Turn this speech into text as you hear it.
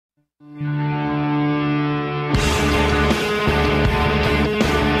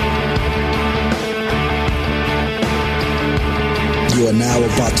are now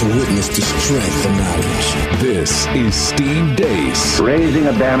about to witness the strength of knowledge. This is Steve Deace. Raising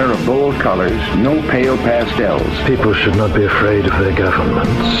a banner of bold colors, no pale pastels. People should not be afraid of their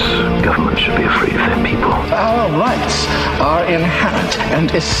governments. Governments should be afraid of their people. Our rights are inherent and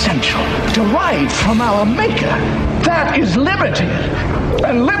essential, derived from our Maker. That is liberty.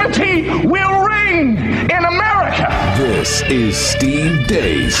 And liberty will reign in America. This is Steve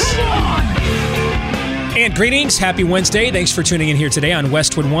Deace. And greetings. Happy Wednesday. Thanks for tuning in here today on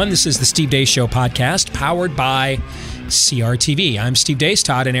Westwood One. This is the Steve Deace Show podcast, powered by CRTV. I'm Steve Deace.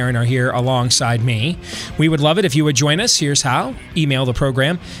 Todd and Aaron are here alongside me. We would love it if you would join us. Here's how. Email the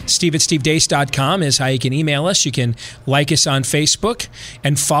program. steve@stevedeace.com is how you can email us. You can like us on Facebook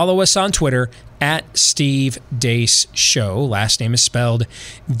and follow us on Twitter at Steve Deace Show. Last name is spelled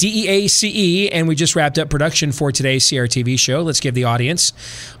D-E-A-C-E, and we just wrapped up production for today's CRTV show. Let's give the audience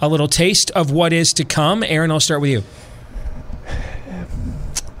a little taste of what is to come. Aaron, I'll start with you.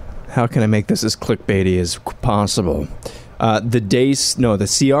 How can I make this as clickbaity as possible? The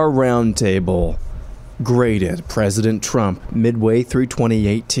CR Roundtable graded President Trump midway through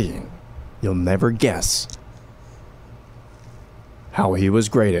 2018. You'll never guess how he was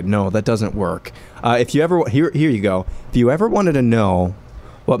graded. No, that doesn't work. If you ever here you go. If you ever wanted to know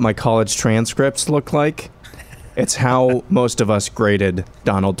what my college transcripts look like, it's how most of us graded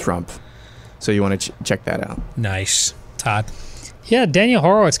Donald Trump. So you want to check that out. Nice. Todd? Yeah, Daniel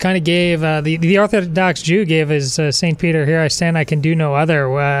Horowitz kind of gave, the Orthodox Jew gave his St. Peter, here I stand, I can do no other.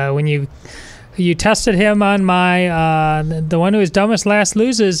 When you tested him on my the one who is dumbest last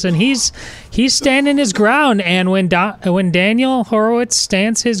loses, and he's standing his ground. And when Daniel Horowitz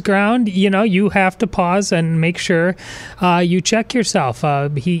stands his ground, you have to pause and make sure you check yourself.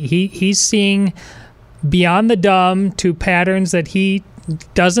 He's seeing beyond the dumb to patterns that he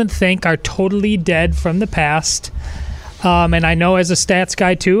doesn't think are totally dead from the past. And I know as a stats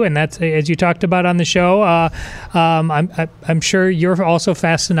guy too, and that's as you talked about on the show. I'm sure you're also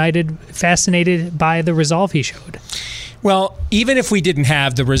fascinated by the resolve he showed. Well, even if we didn't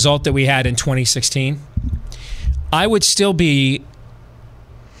have the result that we had in 2016, I would still be.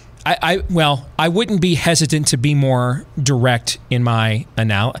 I wouldn't be hesitant to be more direct in my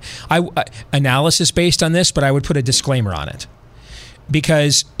analysis based on this, but I would put a disclaimer on it.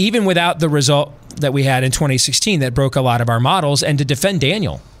 Because even without the result that we had in 2016 that broke a lot of our models, and to defend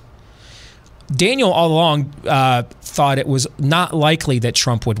Daniel all along thought it was not likely that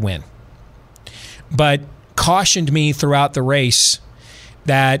Trump would win, but cautioned me throughout the race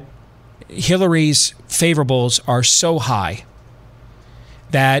that Hillary's favorables are so high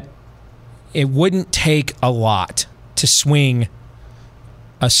that it wouldn't take a lot to swing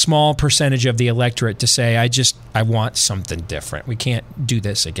a small percentage of the electorate to say, I want something different. We can't do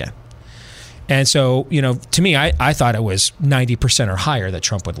this again. And so, to me, I thought it was 90% or higher that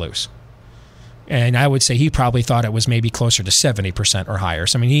Trump would lose. And I would say he probably thought it was maybe closer to 70% or higher.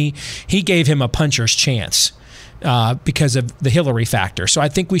 So, I mean, he gave him a puncher's chance because of the Hillary factor. So I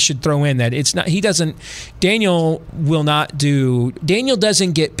think we should throw in that Daniel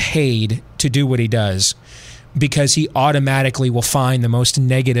doesn't get paid to do what he does because he automatically will find the most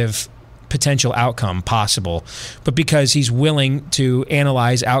negative potential outcome possible, but because he's willing to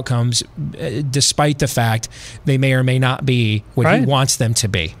analyze outcomes despite the fact they may or may not be what he wants them to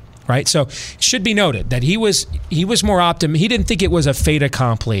be. Right? So it should be noted that he was more optimistic. He didn't think it was a fait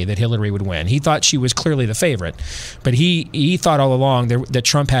accompli that Hillary would win. He thought she was clearly the favorite, but he thought all along that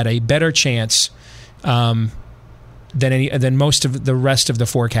Trump had a better chance than most of the rest of the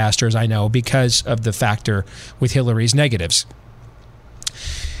forecasters I know because of the factor with Hillary's negatives.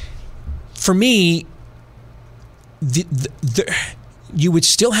 For me, you would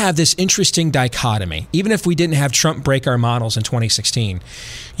still have this interesting dichotomy. Even if we didn't have Trump break our models in 2016,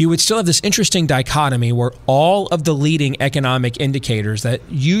 you would still have this interesting dichotomy where all of the leading economic indicators that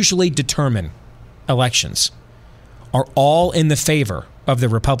usually determine elections are all in the favor of the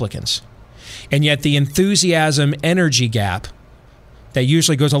Republicans. And yet the enthusiasm energy gap that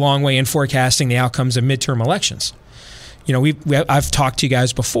usually goes a long way in forecasting the outcomes of midterm elections. I've talked to you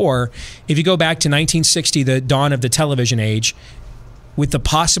guys before. If you go back to 1960, the dawn of the television age, with the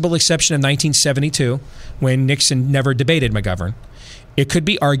possible exception of 1972, when Nixon never debated McGovern, it could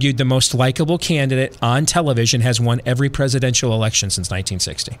be argued the most likable candidate on television has won every presidential election since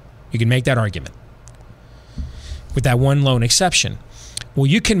 1960. You can make that argument, with that one lone exception. Well,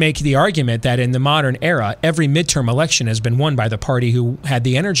 you can make the argument that in the modern era, every midterm election has been won by the party who had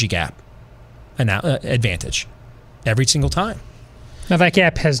the energy gap advantage every single time. Now that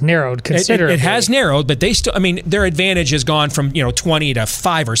gap has narrowed considerably. It has narrowed, but they still, their advantage has gone from 20 to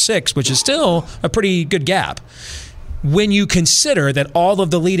 5 or 6, which is still a pretty good gap. when you consider that all of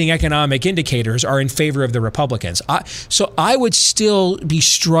the leading economic indicators are in favor of the Republicans. So I would still be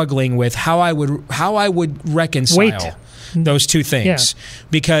struggling with how I would reconcile those two things.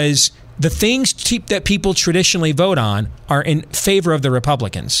 Because the things that people traditionally vote on are in favor of the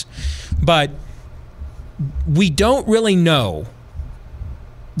Republicans. But we don't really know.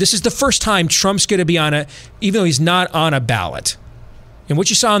 This is the first time Trump's going to be even though he's not on a ballot. And what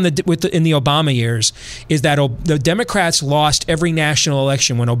you saw in the Obama years is that the Democrats lost every national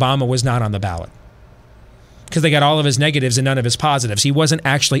election when Obama was not on the ballot, because they got all of his negatives and none of his positives. He wasn't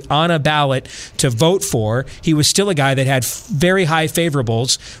actually on a ballot to vote for. He was still a guy that had very high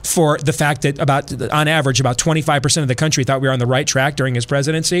favorables for the fact that on average, about 25% of the country thought we were on the right track during his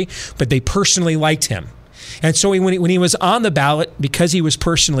presidency, but they personally liked him. And so when he was on the ballot, because he was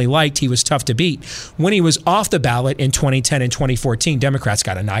personally liked, he was tough to beat. When he was off the ballot in 2010 and 2014, Democrats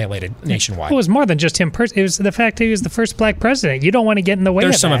got annihilated nationwide. Well, it was more than just him. It was the fact that he was the first black president. You don't want to get in the way of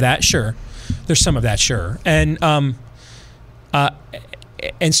that. There's some of that, sure. And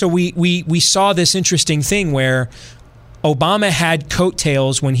so we saw this interesting thing where Obama had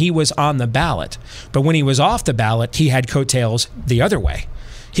coattails when he was on the ballot, but when he was off the ballot, he had coattails the other way.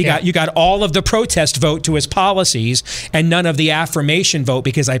 You got all of the protest vote to his policies and none of the affirmation vote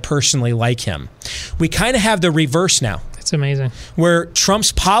because I personally like him. We kind of have the reverse now. It's amazing. Where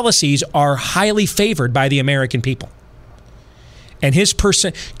Trump's policies are highly favored by the American people. And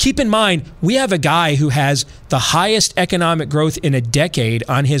keep in mind, we have a guy who has the highest economic growth in a decade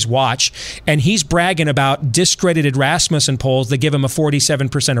on his watch, and he's bragging about discredited Rasmussen polls that give him a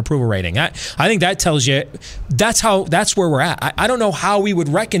 47% approval rating. I think that tells you that's where we're at. I don't know how we would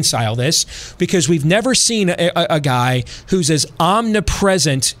reconcile this, because we've never seen a guy who's as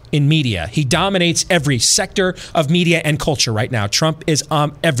omnipresent in media. He dominates every sector of media and culture right now. Trump is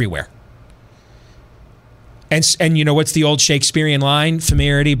everywhere. And you know what's the old Shakespearean line?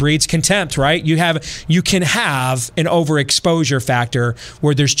 Familiarity breeds contempt, right? You can have an overexposure factor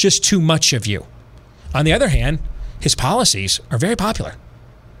where there's just too much of you. On the other hand, his policies are very popular.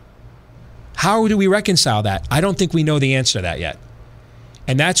 How do we reconcile that? I don't think we know the answer to that yet.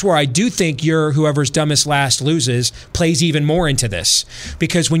 And that's where I do think whoever's dumbest last loses plays even more into this.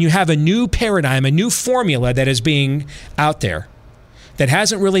 Because when you have a new paradigm, a new formula that is being out there, that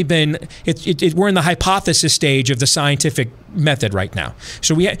hasn't really been, we're in the hypothesis stage of the scientific method right now.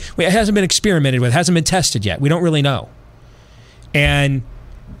 So it hasn't been experimented with, hasn't been tested yet. We don't really know. And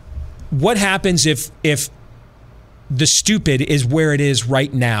what happens if the stupid is where it is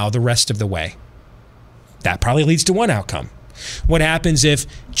right now the rest of the way? That probably leads to one outcome. What happens if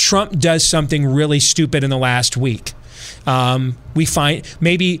Trump does something really stupid in the last week? We find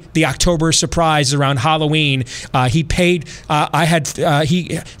maybe the October surprise around Halloween. He paid.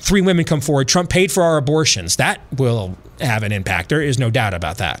 Three women come forward. Trump paid for our abortions. That will have an impact. There is no doubt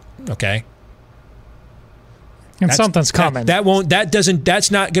about that. Okay. And something's coming.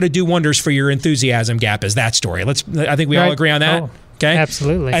 That's not going to do wonders for your enthusiasm gap. Is that story? I think we all agree on that. Oh, okay.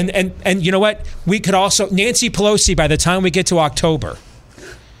 Absolutely. And you know what? We could also, Nancy Pelosi, by the time we get to October,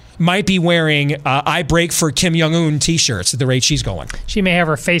 might be wearing I break for Kim Jong-un t-shirts at the rate she's going. She may have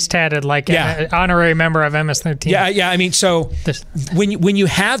her face tatted like an honorary member of MS-13. Yeah. I mean, so when you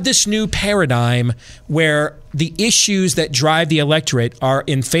have this new paradigm where the issues that drive the electorate are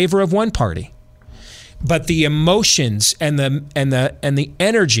in favor of one party, but the emotions and the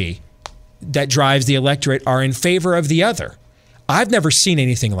energy that drives the electorate are in favor of the other. I've never seen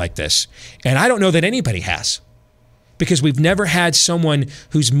anything like this, and I don't know that anybody has. Because we've never had someone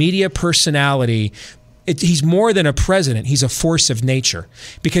whose media personality, he's more than a president, he's a force of nature.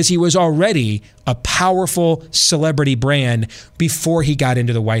 Because he was already a powerful celebrity brand before he got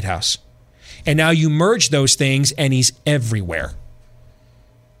into the White House. And now you merge those things and he's everywhere.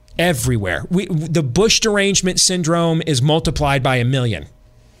 Everywhere. The Bush derangement syndrome is multiplied by 1 million.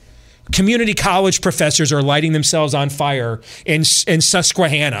 Community college professors are lighting themselves on fire in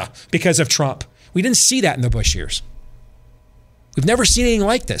Susquehanna because of Trump. We didn't see that in the Bush years. We've never seen anything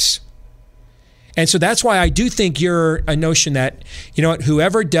like this. And so that's why I do think you're a notion that, you know what,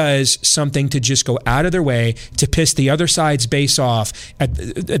 whoever does something to just go out of their way to piss the other side's base off at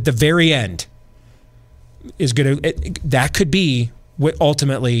the very end is going to, that could be what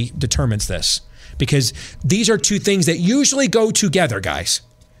ultimately determines this. Because these are two things that usually go together, guys.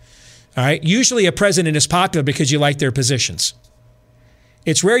 All right? Usually a president is popular because you like their positions.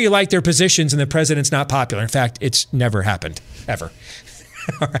 It's rare you like their positions and the president's not popular. In fact, it's never happened, ever.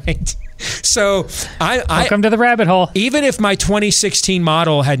 All right? So welcome to the rabbit hole. Even if my 2016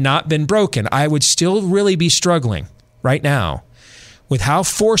 model had not been broken, I would still really be struggling right now with how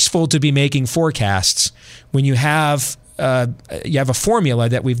forceful to be making forecasts when you have a formula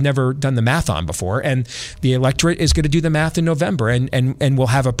that we've never done the math on before, and the electorate is going to do the math in November, and we'll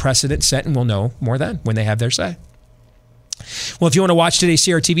have a precedent set, and we'll know more then when they have their say. Well, if you want to watch today's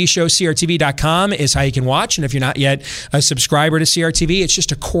CRTV show, CRTV.com is how you can watch. And if you're not yet a subscriber to CRTV, it's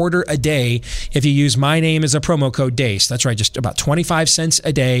just $0.25 a day if you use my name as a promo code DACE. That's right, just about 25 cents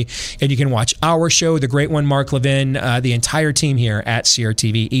a day. And you can watch our show, the great one, Mark Levin, the entire team here at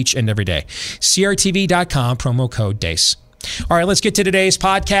CRTV each and every day. CRTV.com, promo code DACE. All right, let's get to today's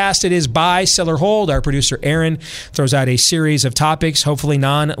podcast. It is Buy, Sell, or Hold. Our producer, Aaron, throws out a series of topics, hopefully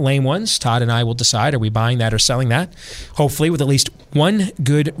non-lame ones. Todd and I will decide, are we buying that or selling that? Hopefully with at least one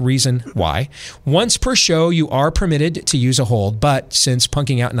good reason why. Once per show, you are permitted to use a hold, but since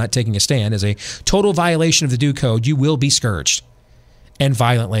punking out and not taking a stand is a total violation of the due code, you will be scourged, and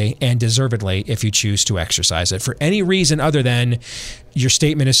violently and deservedly, if you choose to exercise it for any reason other than your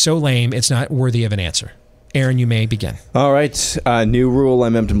statement is so lame it's not worthy of an answer. Aaron, you may begin. All right. New rule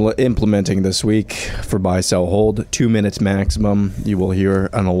I'm implementing this week for Buy, Sell, Hold. 2 minutes maximum. You will hear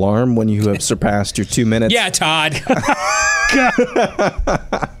an alarm when you have surpassed your 2 minutes. Yeah, Todd.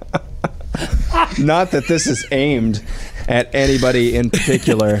 Not that this is aimed at anybody in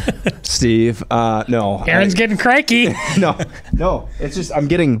particular, Steve. No. Aaron's getting cranky. No. It's just I'm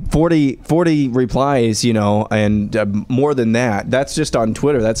getting 40 replies, and more than that. That's just on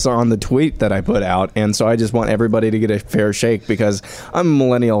Twitter. That's on the tweet that I put out. And so I just want everybody to get a fair shake because I'm a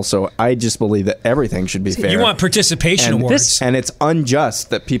millennial, so I just believe that everything should be fair. You want participation awards. And it's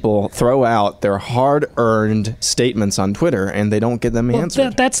unjust that people throw out their hard-earned statements on Twitter and they don't get them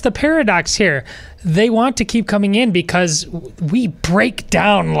answered. That's the paradox here. They want to keep coming in because we break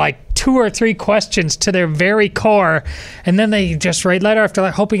down like 2 or 3 questions to their very core, and then they just write letter after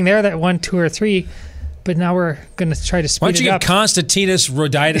letter, hoping they're that 1, 2, or 3. But now we're going to try to speed it up. Why don't you give Constantinus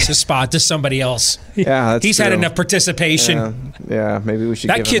Roditus a spot to somebody else? Yeah, that's he's true. had enough participation. Yeah, maybe we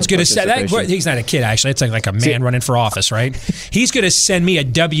should. That kid's going to send. He's not a kid, actually. It's like a man running for office, right? He's going to send me a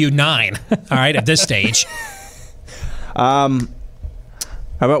W-9. All right, at this stage. How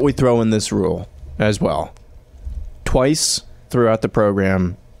about we throw in this rule as well? Twice throughout the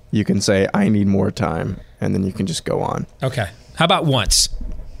program, you can say, I need more time, and then you can just go on. Okay. How about once?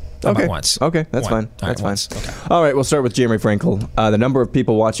 Okay, that's fine. That's fine. Okay. All right, we'll start with Jeremy Frankel. The number of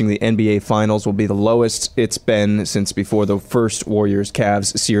people watching the NBA Finals will be the lowest it's been since before the first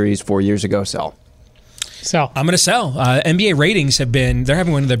Warriors-Cavs series 4 years ago. Sell. I'm going to sell. NBA ratings they're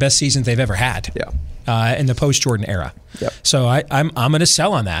having one of their best seasons they've ever had. Yeah. In the post-Jordan era. Yep. So I'm going to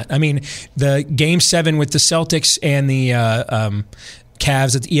sell on that. I mean, the Game 7 with the Celtics and the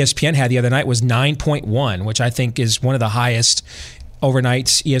Cavs that ESPN had the other night was 9.1, which I think is one of the highest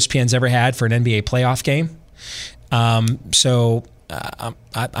overnights ESPN's ever had for an NBA playoff game. So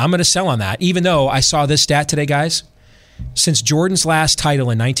I'm going to sell on that, even though I saw this stat today, guys. Since Jordan's last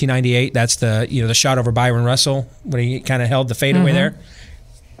title in 1998, that's the shot over Byron Russell when he kind of held the fadeaway there.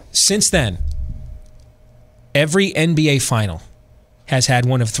 Since then, every NBA final has had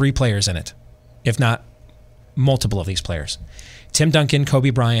one of 3 players in it, if not multiple of these players. Tim Duncan, Kobe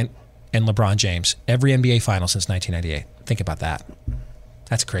Bryant, and LeBron James. Every NBA final since 1998. Think about that.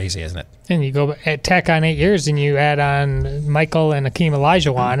 That's crazy, isn't it? And you go tack on 8 years and you add on Michael and Hakeem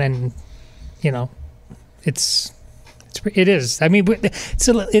Olajuwon, and it is. I mean,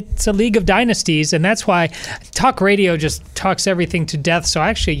 it's a league of dynasties, and that's why talk radio just talks everything to death. So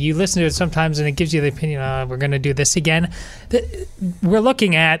actually, you listen to it sometimes, and it gives you the opinion, we're going to do this again. We're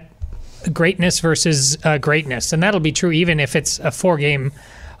looking at greatness versus greatness, and that'll be true even if it's a 4-game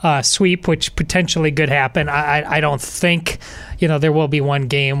sweep, which potentially could happen. I don't think there will be one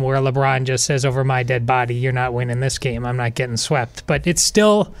game where LeBron just says, over my dead body, you're not winning this game. I'm not getting swept. But it's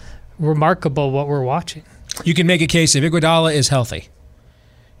still remarkable what we're watching. You can make a case if Iguodala is healthy.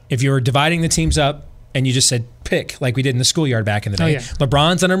 If you were dividing the teams up and you just said pick, like we did in the schoolyard back in the day,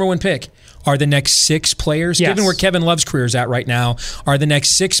 LeBron's the number 1 pick. Are the next 6 players, given where Kevin Love's career is at right now, are the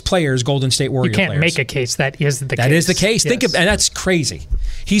next 6 players Golden State Warrior players? You can't make a case that is the case. That is the case. Yes. And that's crazy.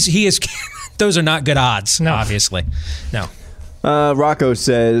 He is. Those are not good odds. No. Obviously, no. Rocco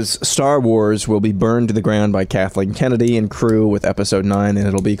says Star Wars will be burned to the ground by Kathleen Kennedy and crew with Episode 9, and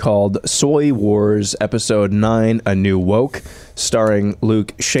it'll be called Soy Wars Episode 9: A New Woke, starring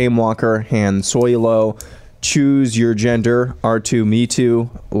Luke Shamewalker, Han Solo, Choose Your Gender, R2 Me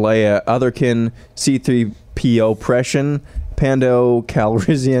Too, Leia Otherkin, C-3PO Oppression, Pando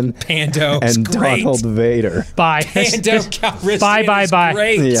Calrissian, and Donald Vader. Bye. Pando Calrissian. Bye.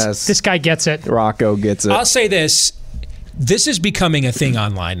 Great. Yes. This guy gets it. Rocco gets it. I'll say this. This is becoming a thing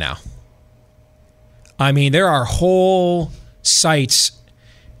online now. I mean, there are whole sites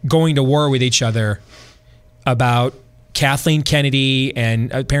going to war with each other about Kathleen Kennedy,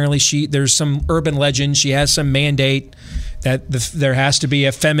 and apparently there's some urban legend. She has some mandate that there has to be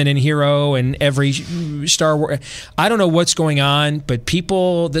a feminine hero in every Star Wars. I don't know what's going on, but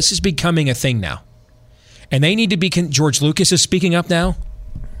this is becoming a thing now. And they need to be, George Lucas is speaking up now.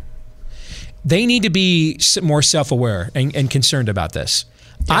 They need to be more self-aware and concerned about this.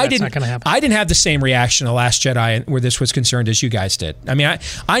 Yeah, that's not gonna happen. I didn't have the same reaction to The Last Jedi where this was concerned as you guys did. I mean,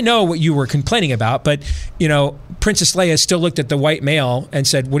 I know what you were complaining about, but, Princess Leia still looked at the white male and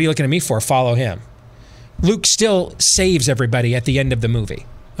said, what are you looking at me for? Follow him. Luke still saves everybody at the end of the movie.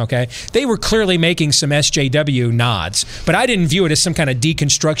 Okay? They were clearly making some SJW nods, but I didn't view it as some kind of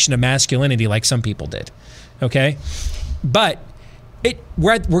deconstruction of masculinity like some people did. Okay? But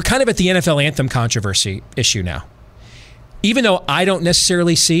we're kind of at the NFL anthem controversy issue now. Even though I don't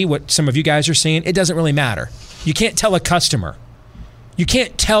necessarily see what some of you guys are seeing, it doesn't really matter. You can't tell a customer. You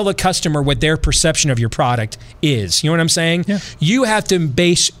can't tell the customer what their perception of your product is. You know what I'm saying? Yeah. You have to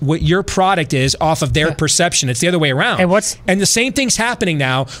base what your product is off of their perception. It's the other way around. And the same thing's happening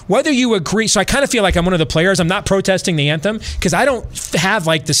now, whether you agree. So I kind of feel like I'm one of the players. I'm not protesting the anthem because I don't have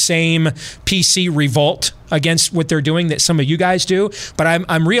like the same PC revolt against what they're doing that some of you guys do, but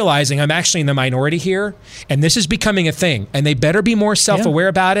I'm realizing I'm actually in the minority here, and this is becoming a thing, and they better be more self-aware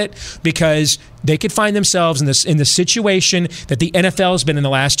about it because they could find themselves in the situation that the NFL has been in the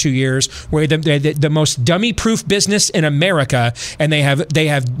last 2 years, where they're the most dummy-proof business in America, and they have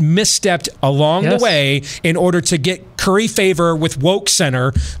misstepped along the way in order to get curry favor with Woke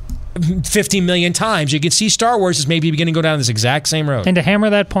Center 50 million times. You can see Star Wars is maybe beginning to go down this exact same road. And to hammer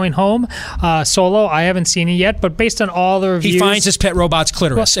that point home, Solo, I haven't seen it yet, but based on all the reviews... He finds his pet robot's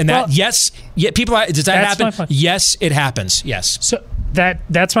clitoris. People... Does that happen? Yes, it happens. Yes. So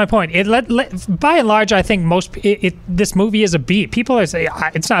that's my point. By and large, I think this movie is a B. People are saying,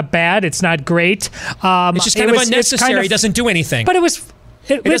 it's not bad, it's not great. It's just kind of unnecessary. It doesn't do anything. But it was...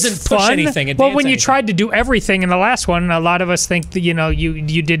 It doesn't push anything. Well, when you tried to do everything in the last one, a lot of us think that,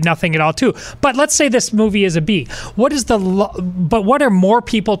 you did nothing at all too. But let's say this movie is a B. What are more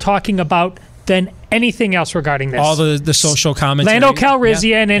people talking about than anything else regarding this? All the social commentary. Lando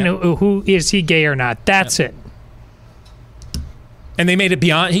Calrissian and who is he gay or not? That's it. And they made it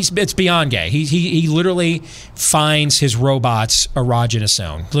beyond. It's beyond gay. He literally finds his robot's erogenous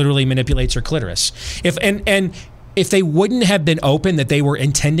zone. Literally manipulates her clitoris. If they wouldn't have been open that they were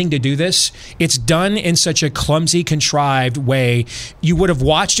intending to do this, it's done in such a clumsy, contrived way. You would have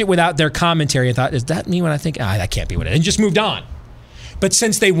watched it without their commentary and thought, is that me when I think, that can't be what it is, and just moved on. But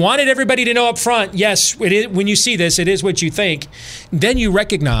since they wanted everybody to know up front, yes, it is, when you see this, it is what you think, then you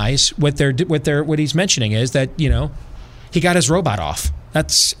recognize what he's mentioning is that, he got his robot off.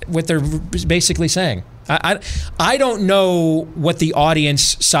 That's what they're basically saying. I don't know what the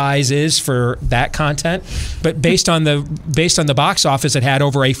audience size is for that content, but based on the box office it had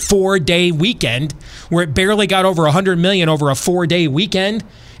over a 4-day weekend, where it barely got over 100 million over a 4-day weekend,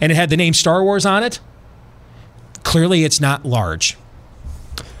 and it had the name Star Wars on it, clearly it's not large.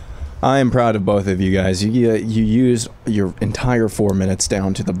 I am proud of both of you guys. You used your entire 4 minutes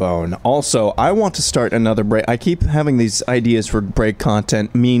down to the bone. Also, I want to start another break. I keep having these ideas for break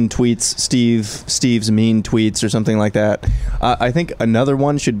content, mean tweets, Steve's mean tweets or something like that. I think another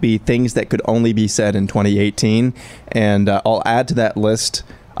one should be things that could only be said in 2018. And I'll add to that list,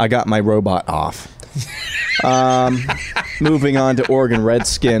 I got my robot off. Moving on to Oregon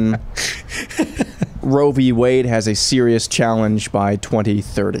Redskin. Roe v. Wade has a serious challenge by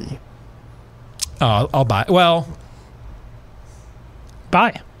 2030. I'll buy. Well,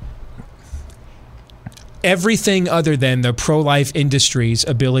 buy. Everything other than the pro-life industry's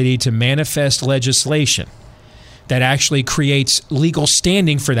ability to manifest legislation that actually creates legal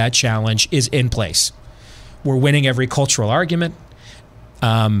standing for that challenge is in place. We're winning every cultural argument.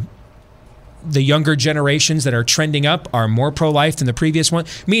 The younger generations that are trending up are more pro-life than the previous one,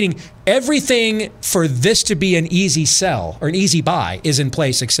 meaning everything for this to be an easy sell or an easy buy is in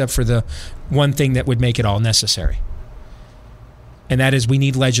place except for the one thing that would make it all necessary. And that is we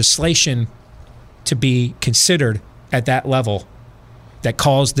need legislation to be considered at that level that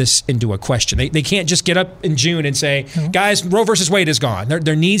calls this into a question. They can't just get up in June and say, guys, Roe versus Wade is gone.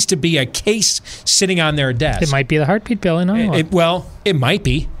 There needs to be a case sitting on their desk. It might be the heartbeat bill in Iowa. It might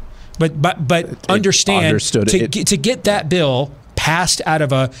be. But understand, to get that bill passed out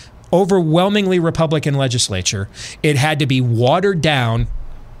of a overwhelmingly Republican legislature, it had to be watered down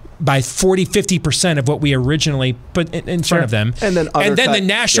by 40-50% of what we originally put in front of them. And then the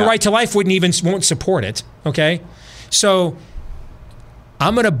National Right to Life won't support it. Okay? So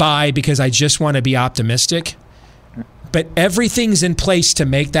I'm going to buy because I just want to be optimistic. But everything's in place to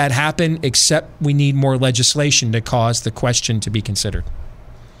make that happen, except we need more legislation to cause the question to be considered.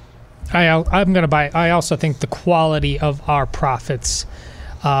 I'm going to buy. I also think the quality of our profits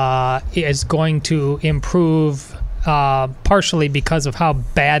is going to improve, partially because of how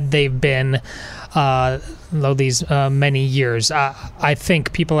bad they've been these many years. I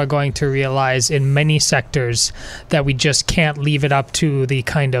think people are going to realize in many sectors that we just can't leave it up to the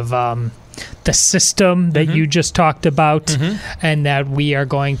kind of the system that you just talked about, and that we are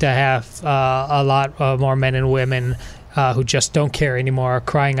going to have a lot more men and women who just don't care anymore,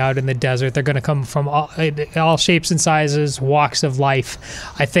 crying out in the desert. They're going to come from all shapes and sizes, walks of life.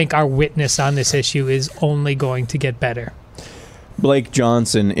 I think our witness on this issue is only going to get better. Blake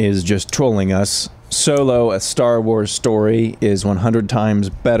Johnson is just trolling us. Solo, a Star Wars story, is 100 times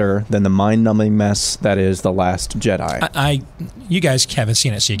better than the mind-numbing mess that is The Last Jedi. You guys haven't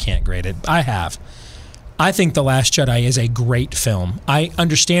seen it, so you can't grade it. I have. I think The Last Jedi is a great film. I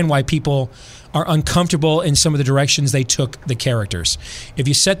understand why people are uncomfortable in some of the directions they took the characters. If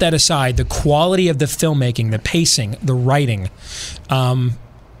you set that aside, the quality of the filmmaking, the pacing, the writing,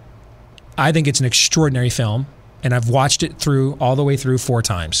 I think it's an extraordinary film, and I've watched it all the way through 4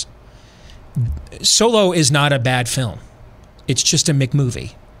 times. Solo is not a bad film. It's just a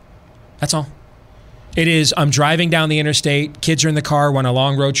McMovie. That's all. It is, I'm driving down the interstate, kids are in the car, we're on a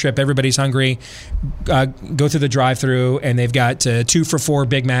long road trip, everybody's hungry, go through the drive-thru, and they've got 2 for $4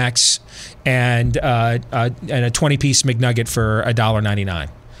 Big Macs and a 20-piece McNugget for $1.99.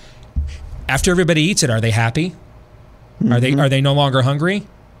 After everybody eats it, are they happy? Mm-hmm. Are they no longer hungry?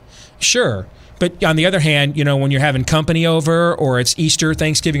 Sure. But on the other hand, when you're having company over, or it's Easter,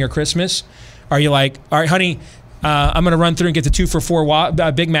 Thanksgiving, or Christmas, are you like, all right, honey, I'm going to run through and get the 2 for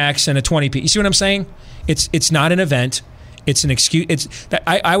 $4 Big Macs and a 20-piece. You see what I'm saying? It's not an event. It's an excuse.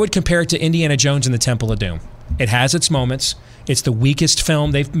 I would compare it to Indiana Jones and the Temple of Doom. It has its moments. It's the weakest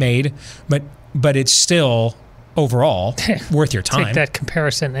film they've made, but it's still overall worth your time. Take that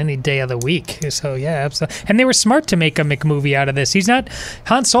comparison any day of the week. So yeah, absolutely. And they were smart to make a McMovie out of this.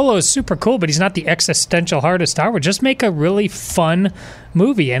 Han Solo is super cool, but he's not the existential heart of Star Wars. Just make a really fun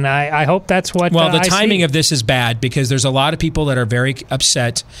movie, and I hope that's what. Well, the timing of this is bad because there's a lot of people that are very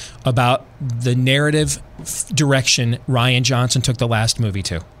upset about the narrative direction Rian Johnson took the last movie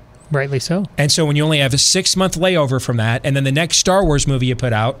to. Rightly so. And so when you only have a 6-month layover from that, and then the next Star Wars movie you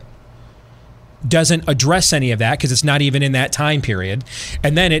put out doesn't address any of that because it's not even in that time period.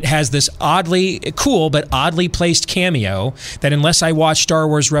 And then it has this oddly cool but oddly placed cameo that, unless I watch Star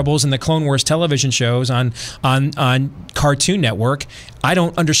Wars Rebels and the Clone Wars television shows on Cartoon Network, I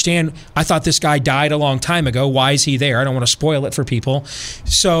don't understand. I thought this guy died a long time ago. Why is he there? I don't want to spoil it for people.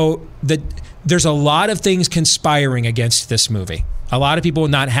 So there's a lot of things conspiring against this movie. A lot of people are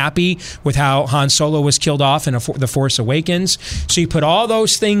not happy with how Han Solo was killed off in The Force Awakens. So you put all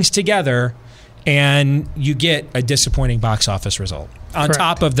those things together, and you get a disappointing box office result. On Correct.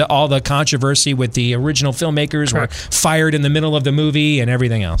 Top of all the controversy with the original filmmakers Correct. were fired in the middle of the movie and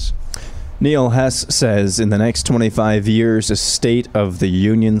everything else. Neil Hess says, in the next 25 years, a state of the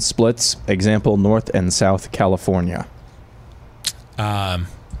union splits. Example, North and South California.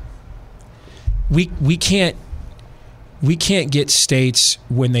 We can't get states,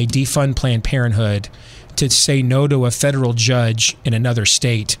 when they defund Planned Parenthood, to say no to a federal judge in another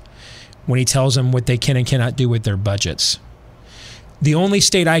state when he tells them what they can and cannot do with their budgets. The only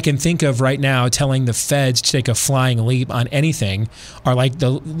state I can think of right now telling the feds to take a flying leap on anything are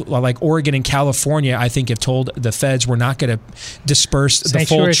like Oregon and California. I think have told the feds we're not going to disperse the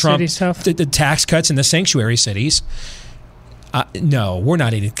full Trump the tax cuts in the sanctuary cities. No, we're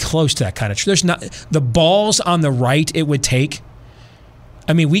not even close to that kind of. There's not the balls on the right it would take.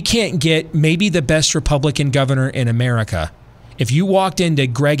 I mean, we can't get maybe the best Republican governor in America. If you walked into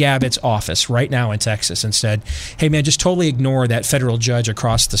Greg Abbott's office right now in Texas and said, hey, man, just totally ignore that federal judge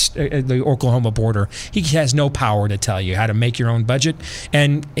across the Oklahoma border. He has no power to tell you how to make your own budget,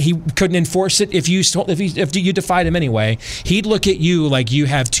 and he couldn't enforce it if you defied him anyway. He'd look at you like you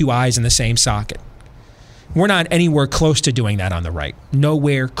have 2 eyes in the same socket. We're not anywhere close to doing that on the right.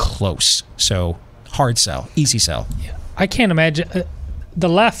 Nowhere close. So hard sell, easy sell. Yeah. I can't imagine the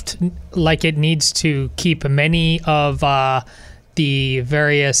left, like it needs to keep many of the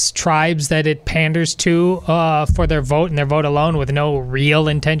various tribes that it panders to for their vote and their vote alone, with no real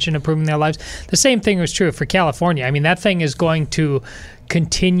intention of improving their lives. The same thing was true for California. I mean, that thing is going to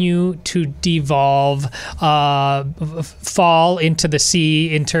continue to devolve, fall into the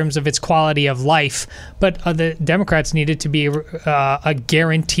sea in terms of its quality of life. But the Democrats needed to be a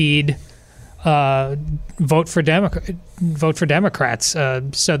guaranteed vote for Democrats.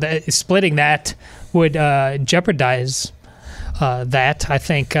 So that splitting that would jeopardize that. I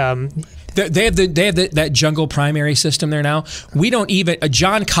think they have that jungle primary system there now. We don't even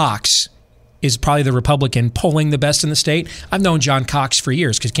John Cox is probably the Republican polling the best in the state. I've known John Cox for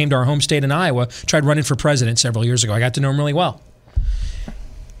years because he came to our home state in Iowa, tried running for president several years ago. I got to know him really well.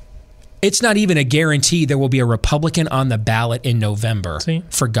 It's not even a guarantee there will be a Republican on the ballot in November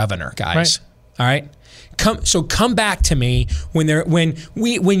for governor, guys. Right. All right? Come back to me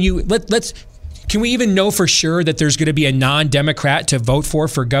can we even know for sure that there's going to be a non-Democrat to vote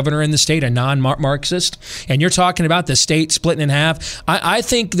for governor in the state, a non-Marxist? And you're talking about the state splitting in half. I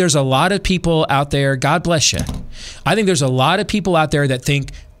think there's a lot of people out there, God bless you. I think there's a lot of people out there that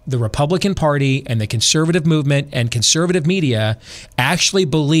think the Republican Party and the conservative movement and conservative media actually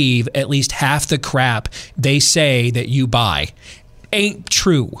believe at least half the crap they say that you buy. Ain't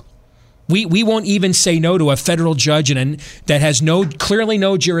true. We won't even say no to a federal judge that has clearly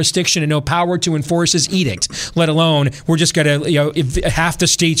no jurisdiction and no power to enforce his edict. Let alone we're just gonna if half the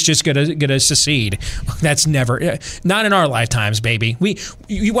state's just gonna secede. That's never, not in our lifetimes, baby.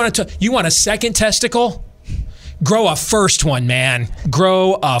 You want a second testicle? Grow a first one, man.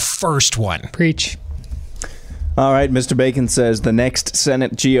 Grow a first one. Preach. All right, Mr. Bacon says the next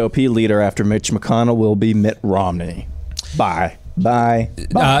Senate GOP leader after Mitch McConnell will be Mitt Romney. Bye.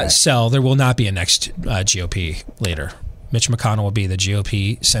 Sell. There will not be a next GOP leader. Mitch McConnell will be the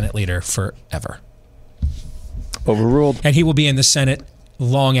GOP Senate leader forever. Overruled. And he will be in the Senate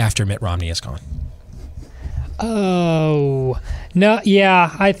long after Mitt Romney is gone. Oh. No,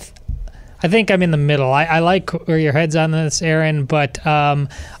 yeah. I think I'm in the middle. I like where your head's on this, Aaron, but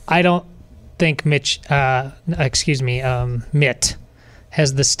I don't think Mitt has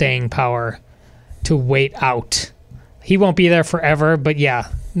the staying power to wait out. He won't be there forever, but yeah,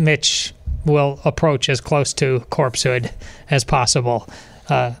 Mitch will approach as close to corpsehood as possible.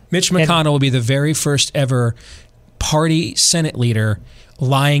 Mitch McConnell will be the very first ever party Senate leader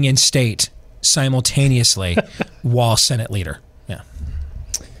lying in state simultaneously while Senate leader. Yeah,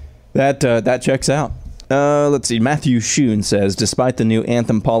 that checks out. Let's see. Matthew Schoon says, despite the new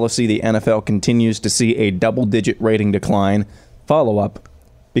Anthem policy, the NFL continues to see a double-digit rating decline. Follow-up.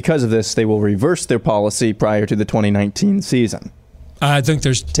 Because of this, they will reverse their policy prior to the 2019 season. I think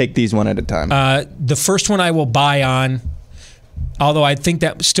take these one at a time. The first one I will buy on, although I think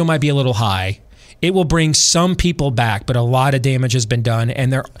that still might be a little high. It will bring some people back, but a lot of damage has been done.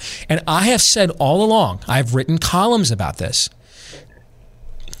 And I have said all along, I've written columns about this.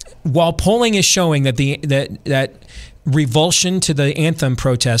 While polling is showing that that revulsion to the Anthem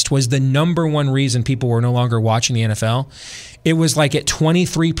protest was the number one reason people were no longer watching the NFL, it was like at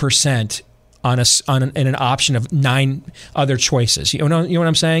 23% in an option of 9 other choices. You know what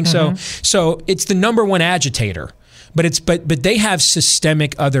I'm saying? Mm-hmm. So it's the number one agitator. But they have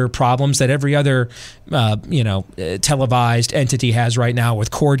systemic other problems that every other televised entity has right now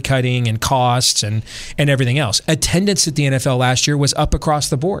with cord cutting and costs and everything else. Attendance at the NFL last year was up across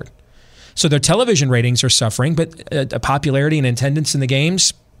the board. So their television ratings are suffering, but popularity and attendance in the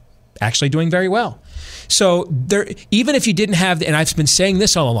games actually doing very well. So even if you didn't have, and I've been saying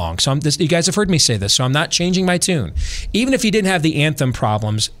this all along, you guys have heard me say this, so I'm not changing my tune. Even if you didn't have the Anthem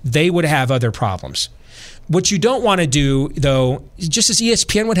problems, they would have other problems. What you don't want to do, though, just as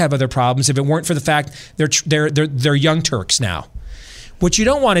ESPN would have other problems if it weren't for the fact they're young Turks now. What you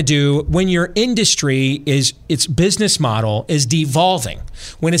don't want to do when your industry its business model is devolving,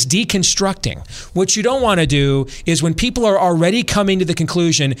 when it's deconstructing. What you don't want to do is when people are already coming to the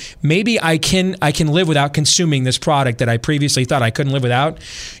conclusion, maybe I can live without consuming this product that I previously thought I couldn't live without.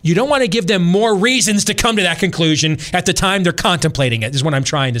 You don't want to give them more reasons to come to that conclusion at the time they're contemplating it, is what I'm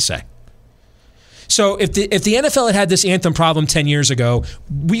trying to say. So if the NFL had this Anthem problem 10 years ago,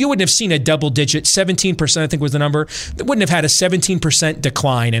 you wouldn't have seen a double-digit, 17% I think was the number. They wouldn't have had a 17%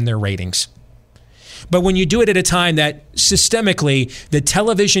 decline in their ratings. But when you do it at a time that systemically the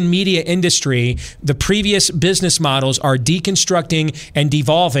television media industry, the previous business models are deconstructing and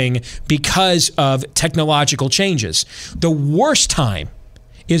devolving because of technological changes. The worst time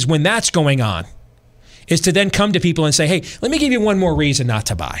is when that's going on, is to then come to people and say, hey, let me give you one more reason not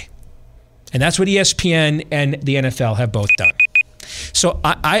to buy. And that's what ESPN and the NFL have both done. So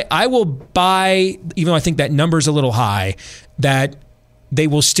I will buy, even though I think that number's a little high, that they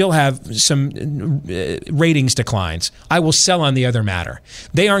will still have some ratings declines. I will sell on the other matter.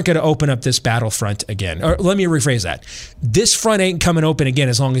 They aren't going to open up this battlefront again. Or let me rephrase that. This front ain't coming open again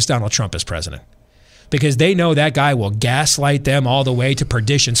as long as Donald Trump is president. Because they know that guy will gaslight them all the way to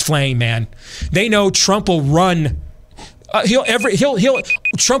perdition's flame, man. They know Trump will run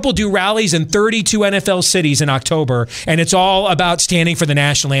Trump will do rallies in 32 NFL cities in October, and it's all about standing for the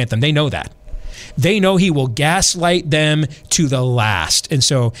national anthem. They know that. They know he will gaslight them to the last. And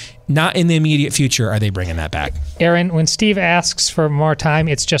so not in the immediate future are they bringing that back. Aaron, when Steve asks for more time,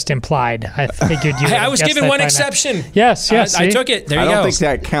 it's just implied. I figured you I was given one exception. Yes. I took it. There you go. I don't think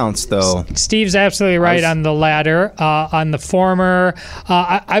that counts, though. Steve's absolutely right on the latter. On the former,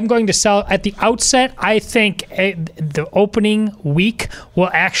 I'm going to sell at the outset. I think the opening week will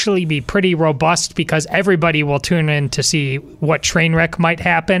actually be pretty robust because everybody will tune in to see what train wreck might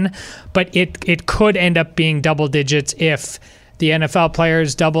happen. But it could end up being double digits if the NFL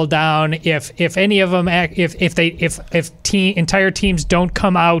players double down. If any of them entire teams don't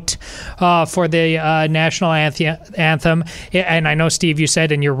come out for the national anthem, and I know Steve, you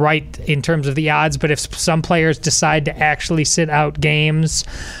said, and you're right in terms of the odds, but if some players decide to actually sit out games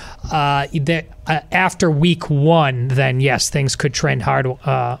after week one, then yes, things could trend hard,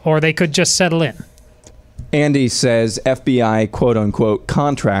 or they could just settle in. Andy says FBI quote-unquote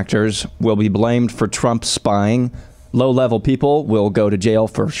contractors will be blamed for Trump spying. Low-level people will go to jail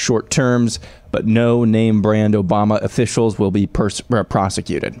for short terms, but no name-brand Obama officials will be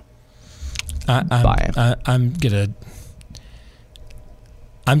prosecuted. I'm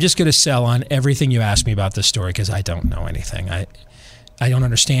just gonna sell on everything you asked me about this story because I don't know anything. I don't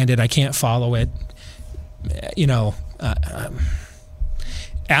understand it. I can't follow it.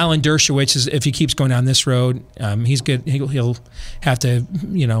 Alan Dershowitz, if he keeps going down this road, he's good. He'll have to,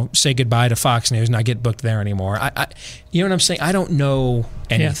 say goodbye to Fox News, not get booked there anymore. You know what I'm saying? I don't know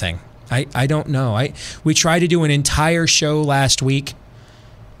anything. Yeah. I don't know. We tried to do an entire show last week.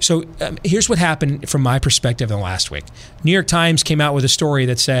 So here's what happened from my perspective in the last week. New York Times came out with a story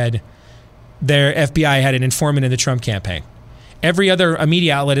that said their FBI had an informant in the Trump campaign. Every other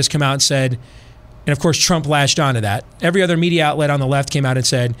media outlet has come out and said, and of course, Trump lashed onto that. Every other media outlet on the left came out and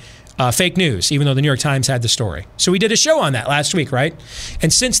said, fake news, even though the New York Times had the story. So we did a show on that last week, right?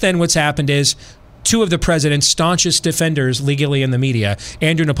 And since then, what's happened is two of the president's staunchest defenders legally in the media,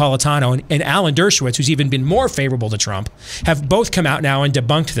 Andrew Napolitano and Alan Dershowitz, who's even been more favorable to Trump, have both come out now and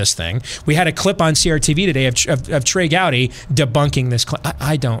debunked this thing. We had a clip on CRTV today of Trey Gowdy debunking this clip.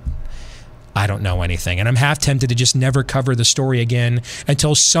 I don't know anything, and I'm half tempted to just never cover the story again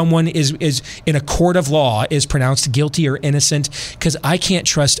until someone is in a court of law is pronounced guilty or innocent, because I can't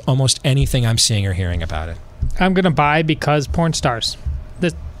trust almost anything I'm seeing or hearing about it. I'm going to buy because porn stars.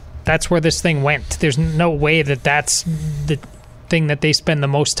 That's where this thing went. There's no way that's the thing that they spend the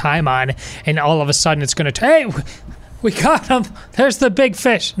most time on, and all of a sudden it's going to, hey, we got him. There's the big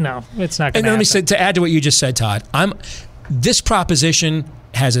fish. No, it's not going to happen. And let me say, to add to what you just said, Todd, this proposition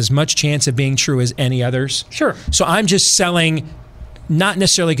has as much chance of being true as any others. Sure. So I'm just selling, not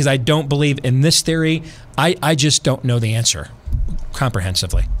necessarily because I don't believe in this theory. I just don't know the answer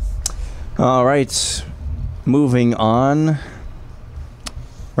comprehensively. All right. Moving on.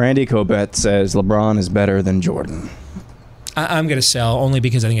 Randy Colbert says LeBron is better than Jordan. I'm going to sell only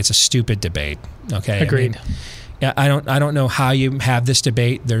because I think it's a stupid debate. Okay. Agreed. I don't know how you have this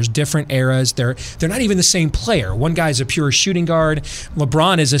debate. There's different eras. They're not even the same player. One guy's a pure shooting guard.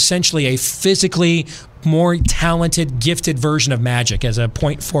 LeBron is essentially a physically more talented, gifted version of Magic as a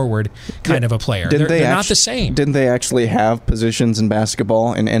point forward kind of a player. They're not the same. Didn't they actually have positions in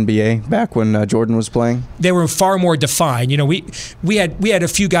basketball in NBA back when Jordan was playing? They were far more defined. We had a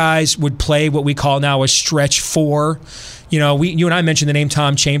few guys would play what we call now a stretch four. You and I mentioned the name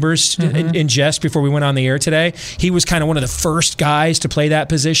Tom Chambers in jest before we went on the air today. He was kind of one of the first guys to play that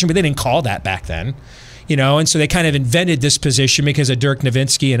position, but they didn't call that back then. And so they kind of invented this position because of Dirk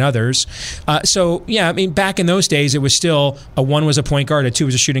Nowitzki and others. Back in those days, it was still a 1 was a point guard, a 2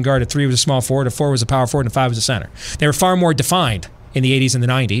 was a shooting guard, a 3 was a small forward, a 4 was a power forward, and a 5 was a center. They were far more defined in the 80s and the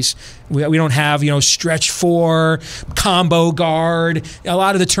 90s. We don't have, stretch four, combo guard. A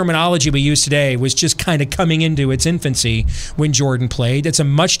lot of the terminology we use today was just kind of coming into its infancy when Jordan played. It's a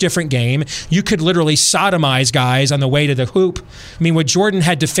much different game. You could literally sodomize guys on the way to the hoop. I mean, what Jordan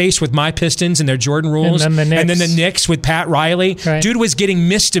had to face with my Pistons and their Jordan rules, and then the Knicks with Pat Riley, right. Dude was getting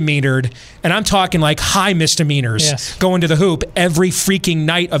misdemeanored, and I'm talking like high misdemeanors, going to the hoop every freaking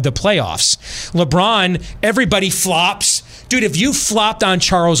night of the playoffs. LeBron, everybody flops. Dude, if you flopped on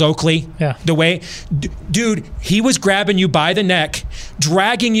Charles Oakley, the way, dude, he was grabbing you by the neck,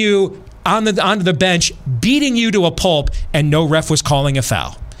 dragging you onto the bench, beating you to a pulp, and no ref was calling a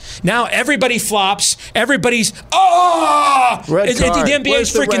foul. Now everybody flops. Everybody's, red card. The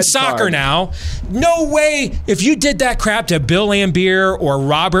NBA's freaking soccer now. No way. If you did that crap to Bill Laimbeer or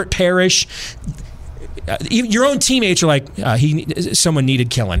Robert Parrish, your own teammates are like, someone needed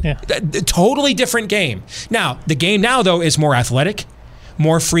killing. Yeah. Totally different game. Now, the game now, though, is more athletic,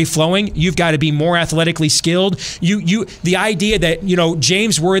 more free-flowing. You've got to be more athletically skilled. The idea that,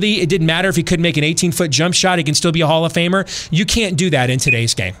 James Worthy, it didn't matter if he couldn't make an 18-foot jump shot, he can still be a Hall of Famer. You can't do that in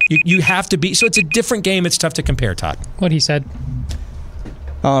today's game. You have to be. So it's a different game. It's tough to compare, Todd. What he said.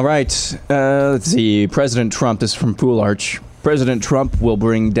 All right. Let's see. President Trump, this is from Pool Arch. President Trump will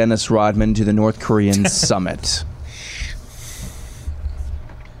bring Dennis Rodman to the North Korean summit.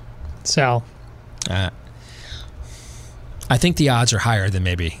 Sal. I think the odds are higher than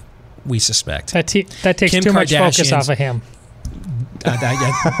maybe we suspect. That takes Kim too much focus Kardashian's- off of him.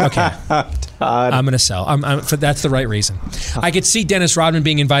 Okay. I'm going to sell. That's the right reason. I could see Dennis Rodman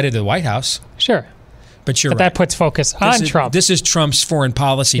being invited to the White House. Sure. But you're right. That puts focus on Trump. This is Trump's foreign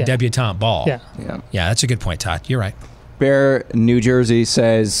policy debutante ball. Yeah, that's a good point, Todd. You're right. Bear, New Jersey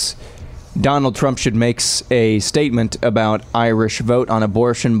says Donald Trump should make a statement about Irish vote on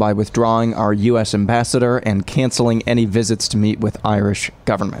abortion by withdrawing our U.S. ambassador and canceling any visits to meet with Irish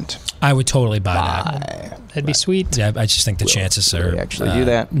government. I would totally buy that. That'd be sweet. Yeah, I just think the chances are actually do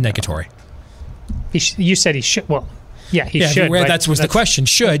that. Negatory. You said he should. Well, he should. That was the question.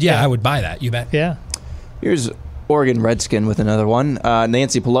 Should, I would buy that. You bet. Yeah. Here's Oregon Redskin with another one.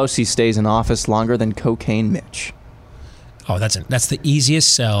 Nancy Pelosi stays in office longer than Cocaine Mitch. Oh, that's the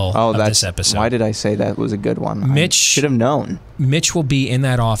easiest sell of this episode. Why did I say that was a good one? Mitch I should have known. Mitch will be in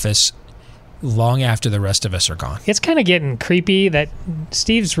that office long after the rest of us are gone. It's kind of getting creepy that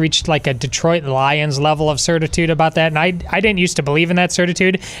Steve's reached like a Detroit Lions level of certitude about that, and I didn't used to believe in that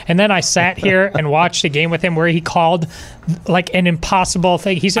certitude, and then I sat here and watched a game with him where he called like an impossible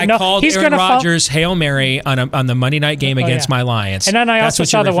thing. He said, called Aaron Rodgers Hail Mary on the Monday night game against my Lions. And then I also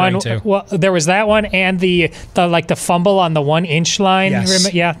saw the one. Well, there was that one and the fumble on the 1 inch line.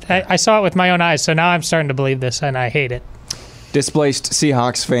 Yes. I saw it with my own eyes, so now I'm starting to believe this, and I hate it. Displaced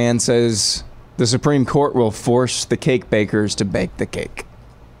Seahawks fan says the Supreme Court will force the cake bakers to bake the cake.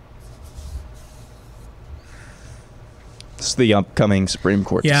 It's the upcoming Supreme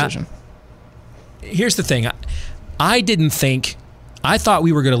Court decision. Here's the thing. I thought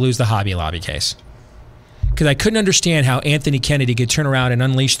we were going to lose the Hobby Lobby case. Because I couldn't understand how Anthony Kennedy could turn around and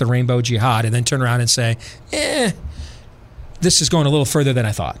unleash the Rainbow Jihad and then turn around and say, this is going a little further than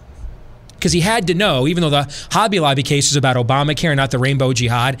I thought. Because he had to know, even though the Hobby Lobby case is about Obamacare, not the Rainbow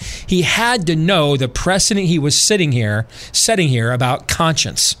Jihad, he had to know the precedent he was setting here about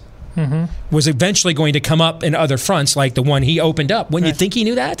conscience was eventually going to come up in other fronts like the one he opened up. Wouldn't you think he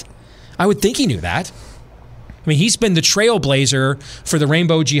knew that? I would think he knew that. I mean, he's been the trailblazer for the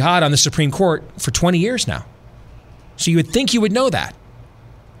Rainbow Jihad on the Supreme Court for 20 years now. So you would think you would know that.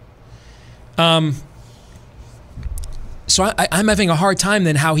 So I'm having a hard time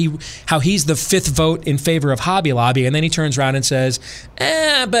then how he's the fifth vote in favor of Hobby Lobby, and then he turns around and says,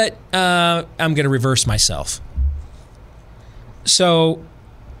 but I'm going to reverse myself. So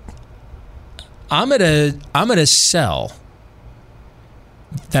I'm gonna sell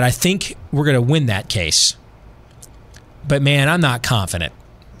that I think we're going to win that case. But man, I'm not confident,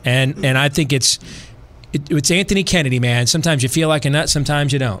 and I think it's Anthony Kennedy, man. Sometimes you feel like a nut,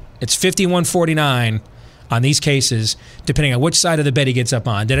 sometimes you don't. It's 51-49 on these cases, depending on which side of the bed he gets up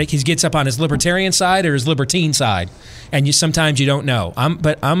on. He gets up on his libertarian side or his libertine side, and sometimes you don't know.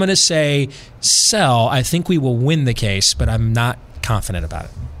 But I'm going to say sell. I think we will win the case, but I'm not confident about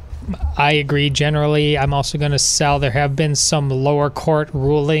it. I agree generally. I'm also going to sell. There have been some lower court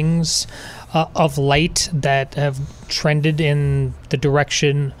rulings of late that have trended in the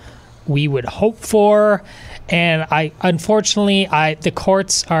direction we would hope for, and unfortunately the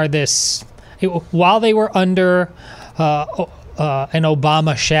courts are this. While they were under an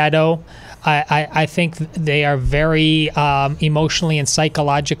Obama shadow, I think they are very emotionally and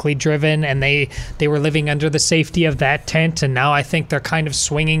psychologically driven, and they were living under the safety of that tent, and now I think they're kind of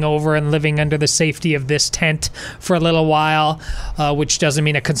swinging over and living under the safety of this tent for a little while, which doesn't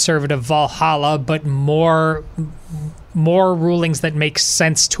mean a conservative Valhalla, but more rulings that make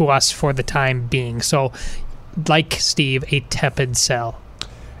sense to us for the time being. So, like Steve, a tepid sell.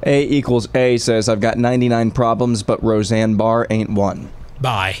 A equals A says, I've got 99 problems, but Roseanne Barr ain't one.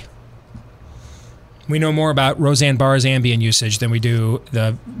 Bye. We know more about Roseanne Barr's Ambien usage than we do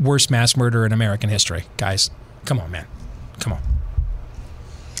the worst mass murder in American history. Guys, come on, man. Come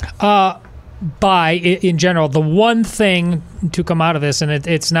on. Bye, in general. The one thing to come out of this, and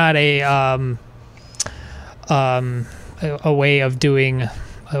it's not a way of doing...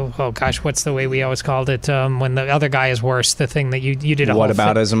 Oh gosh, what's the way we always called it when the other guy is worse? The thing that you did a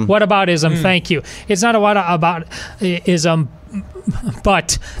whataboutism. Whataboutism. Thank you. It's not a whataboutism,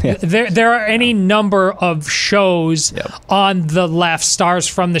 But there are any number of shows on the left, stars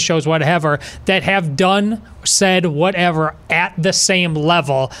from the shows, whatever, that have done, said, whatever at the same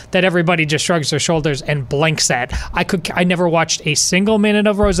level that everybody just shrugs their shoulders and blinks at. I never watched a single minute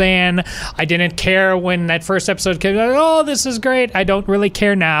of Roseanne. I didn't care when that first episode came out. Oh, this is great. I don't really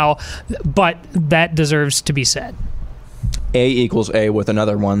care now, but that deserves to be said. A equals A with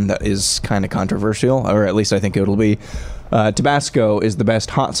another one that is kind of controversial, or at least I think it'll be. Tabasco is the best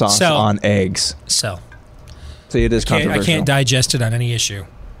hot sauce on eggs. So it is controversial. I can't digest it on any issue,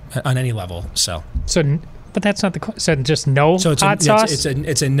 on any level. So, but that's not the question. So just no hot sauce.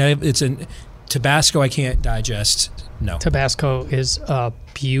 It's a Tabasco. I can't digest. No. Tabasco is a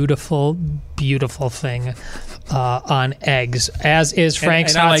beautiful, beautiful thing on eggs, as is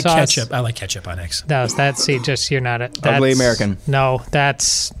Frank's hot sauce. Ketchup. I like ketchup on eggs. You're not it. Ugly American. No,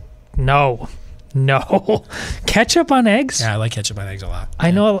 No. Ketchup on eggs? Yeah, I like ketchup on eggs a lot.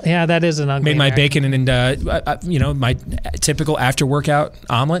 I know. Yeah, that is an ugly Made my American. bacon and my typical after workout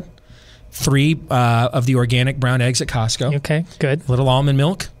omelet. 3 of the organic brown eggs at Costco. Okay, good. Little almond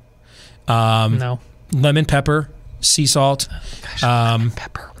milk. No. Lemon pepper, sea salt. Lemon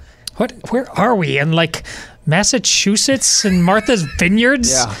pepper. Where are we? In Massachusetts and Martha's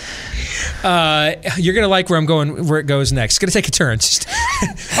Vineyards? Yeah. You're gonna like where I'm going. Where it goes next. It's gonna take a turn.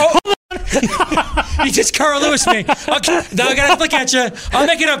 Hold on. You just Carl Lewis me. Okay, now I gotta look at you. I'll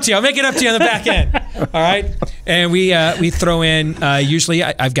make it up to you on the back end. All right. And we throw in usually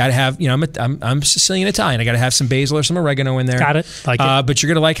I've got to have I'm Sicilian Italian. I got to have some basil or some oregano in there. Got it. Like it. But you're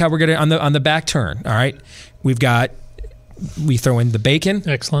gonna like how we're gonna on the back turn. All right. We throw in the bacon.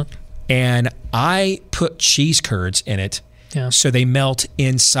 Excellent. And I put cheese curds in it, so they melt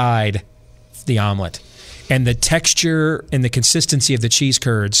inside the omelet. And the texture and the consistency of the cheese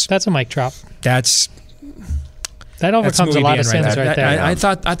curds. That's a mic drop. That overcomes a lot of sins right there. I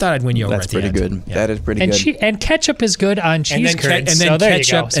thought I'd win you over. That's pretty good. Yeah. That is pretty good. And ketchup is good on cheese curds. And then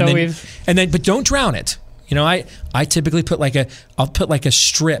ketchup. But don't drown it. I typically put I'll put a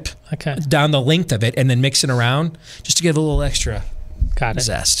strip down the length of it and then mix it around just to give a little extra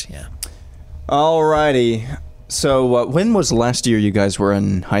zest. Yeah. Alrighty. So when was the last year you guys were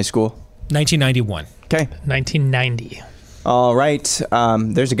in high school? 1991. Okay. 1990. All right.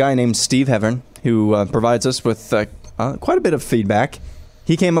 There's a guy named Steve Heavern who provides us with quite a bit of feedback.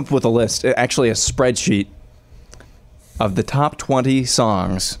 He came up with a list, actually a spreadsheet, of the top 20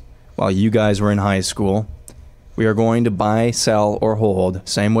 songs while you guys were in high school. We are going to buy, sell, or hold,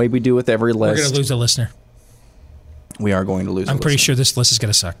 same way we do with every list. We're going to lose a listener. We are going to lose a listener. I'm pretty sure this list is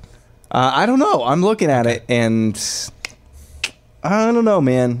going to suck. I don't know. I'm looking at it, and I don't know,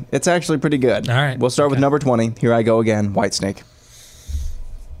 man. It's actually pretty good. All right. We'll start with number 20. Here I go again. Whitesnake.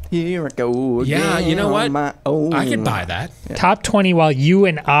 Here I go again. Yeah, you know what? I could buy that. Yeah. Top 20 while you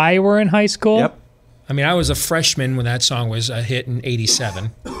and I were in high school? Yep. I mean, I was a freshman when that song was a hit in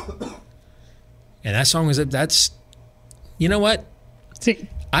 87. And that song that's, you know what? See,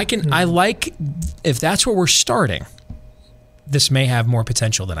 I like, if that's where we're starting, this may have more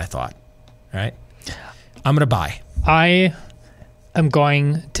potential than I thought. All right? I'm going to buy. I am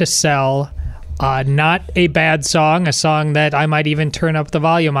going to sell not a bad song, a song that I might even turn up the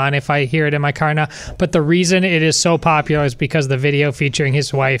volume on if I hear it in my car now. But the reason it is so popular is because the video featuring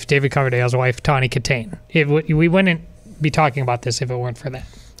his wife, David Coverdale's wife, Tawny Katane. We wouldn't be talking about this if it weren't for that.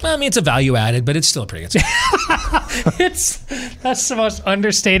 Well, I mean, it's a value added, but it's still a pretty good song. That's the most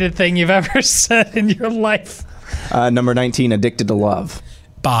understated thing you've ever said in your life. Number 19, Addicted to Love.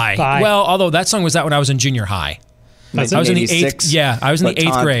 Bye. Well, although that song was out when I was in junior high. I was in the 8th. Yeah, I was in the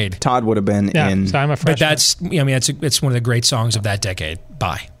 8th grade. Todd would have been in. So I'm a freshman. But it's one of the great songs of that decade.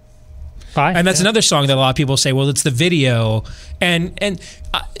 Bye. Bye. And that's another song that a lot of people say, well, it's the video. And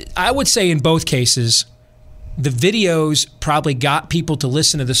I would say in both cases, the videos probably got people to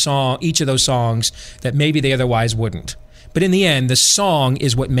listen to the song, each of those songs, that maybe they otherwise wouldn't. But in the end, the song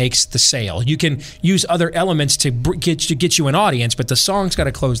is what makes the sale. You can use other elements to get you an audience, but the song's got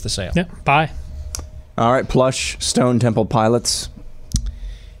to close the sale. Yeah. Bye. All right, Plush, Stone Temple Pilots.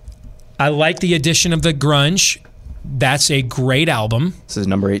 I like the addition of the grunge. That's a great album. This is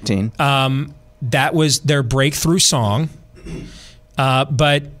number 18. That was their breakthrough song.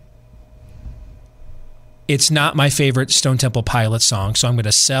 But it's not my favorite Stone Temple Pilots song, so I'm going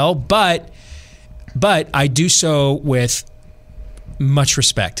to sell. But I do so with much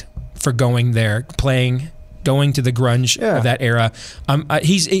respect for going there, going to the grunge of that era.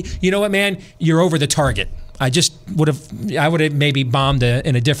 You know what, man? You're over the target. I would have maybe bombed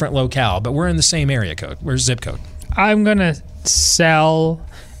in a different locale, but we're in the same area code. We're zip code. I'm going to sell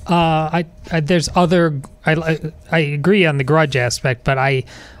There's other. I agree on the grudge aspect, but I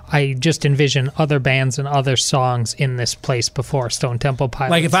just envision other bands and other songs in this place before Stone Temple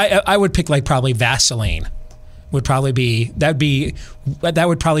Pilots. Like if I would pick like probably Vaseline would probably be that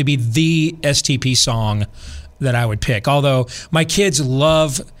would probably be the STP song that I would pick. Although my kids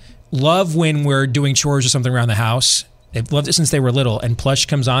love when we're doing chores or something around the house. They've loved it since they were little, and Plush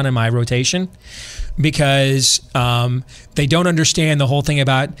comes on in my rotation because they don't understand the whole thing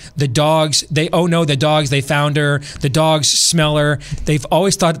about the dogs. The dogs, they found her. The dogs smell her. They've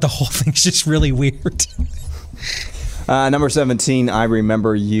always thought the whole thing's just really weird. Number 17, I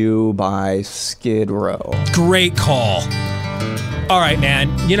Remember You by Skid Row. Great call. All right,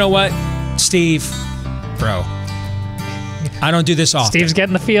 man. You know what, Steve? Bro, I don't do this often. Steve's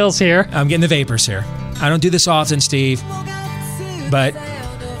getting the feels here. I'm getting the vapors here. I don't do this often, Steve, but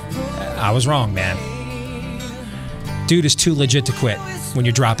I was wrong, man. Dude is too legit to quit when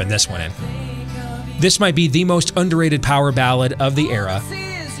you're dropping this one in. This might be the most underrated power ballad of the era.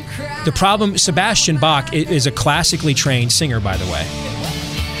 The problem, Sebastian Bach is a classically trained singer, by the way,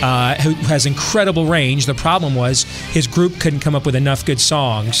 who has incredible range. The problem was his group couldn't come up with enough good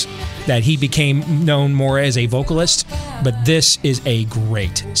songs that he became known more as a vocalist, but this is a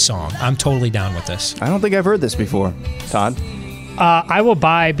great song. I'm totally down with this. I don't think I've heard this before. Todd? I will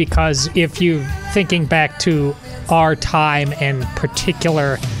buy because if you thinking back to our time and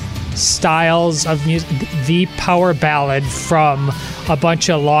particular styles of music, the power ballad from a bunch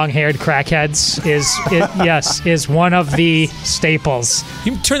of long-haired crackheads is one of the staples.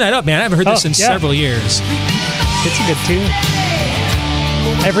 You can turn that up, man. I haven't heard this in several years. It's a good tune.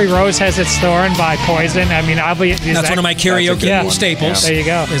 Every Rose Has Its Thorn by Poison. I mean, obviously, that's one of my karaoke staples. There you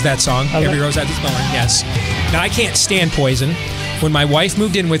go. Is that song? Every Rose Has Its Thorn. Yes. Now I can't stand Poison. When my wife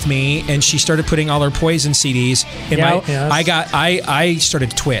moved in with me and she started putting all her Poison CDs in I started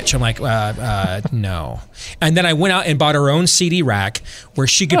to twitch. I'm like, no. And then I went out and bought her own CD rack where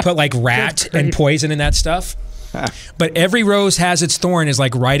she could put like Rat and Poison and that stuff. But Every Rose Has Its Thorn is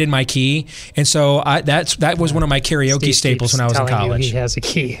like right in my key, and so that was one of my karaoke staples when I was in college. He has a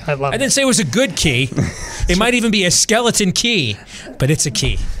key. I love it. I didn't say it was a good key. It might even be a skeleton key, but it's a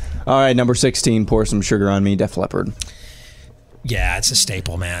key. All right, number 16, Pour Some Sugar on Me, Def Leppard. Yeah, it's a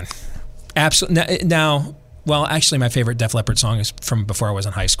staple, man. Absolutely. Now, well, actually, my favorite Def Leppard song is from before I was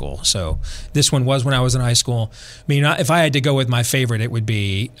in high school. So this one was when I was in high school. I mean, if I had to go with my favorite, it would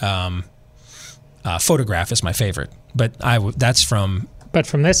be Photograph is my favorite. But that's from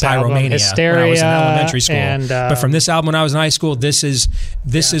this Pyromania album, Hysteria, when I was in elementary school. And, but from this album when I was in high school, this was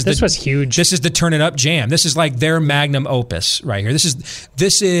huge. This is the Turn It Up jam. This is like their magnum opus right here.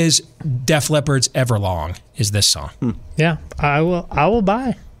 This is Def Leppard's Everlong. Is this song? Yeah, I will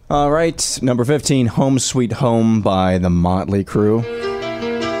buy. All right, number 15, Home Sweet Home by the Motley Crue.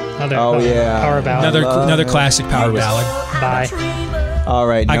 Power ballad. Another classic power ballad. Buy. All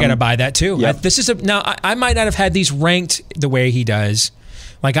right, I gotta buy that too. Yep. I might not have had these ranked the way he does.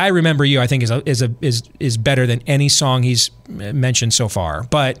 Like I Remember You, I think is better than any song he's mentioned so far.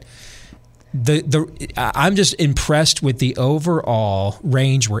 But I'm just impressed with the overall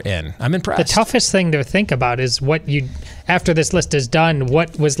range we're in. I'm impressed. The toughest thing to think about is after this list is done,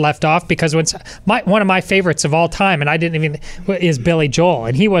 what was left off, because one of my favorites of all time, and I didn't even, is Billy Joel,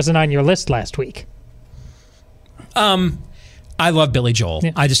 and he wasn't on your list last week. I love Billy Joel.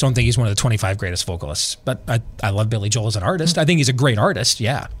 Yeah. I just don't think he's one of the 25 greatest vocalists. But I love Billy Joel as an artist. I think he's a great artist,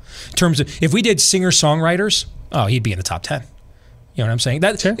 yeah. In terms of, if we did singer-songwriters, he'd be in the top 10. You know what I'm saying?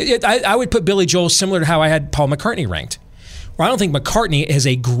 Sure. I would put Billy Joel similar to how I had Paul McCartney ranked. Well, I don't think McCartney is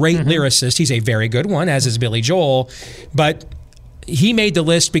a great lyricist. He's a very good one, as is Billy Joel. But he made the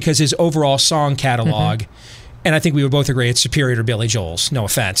list because his overall song catalog, and I think we would both agree it's superior to Billy Joel's. No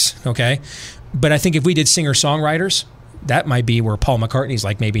offense, okay? But I think if we did singer-songwriters, that might be where Paul McCartney's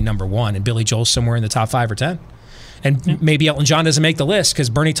like maybe number 1 and Billy Joel's somewhere in the top 5 or 10. And maybe Elton John doesn't make the list because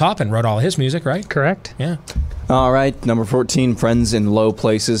Bernie Taupin wrote all his music, right? Correct. Yeah. All right, number 14, Friends in Low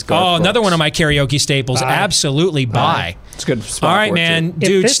Places. Another one of my karaoke staples. Absolutely buy. It's a good spot. All right, man.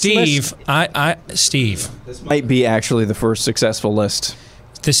 Dude, Steve. Steve. This might be actually the first successful list.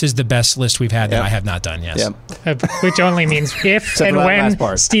 This is the best list we've had that I have not done, yes. Yep. Which only means if and when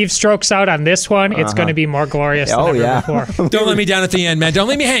Steve strokes out on this one, it's going to be more glorious than ever before. Don't let me down at the end, man. Don't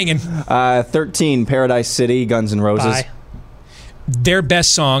leave me hanging. 13, Paradise City, Guns N' Roses. Bye. Their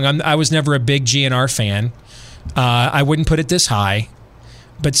best song. I was never a big GNR fan. I wouldn't put it this high,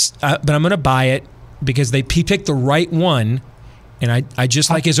 but I'm going to buy it because he picked the right one, and I just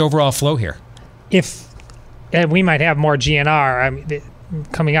like his overall flow here. And we might have more GNR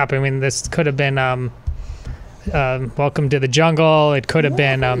coming up. I mean, this could have been Welcome to the Jungle. It could have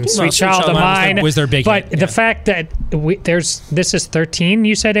been Sweet Child of Mine. Was their big but hit, the fact that this is 13,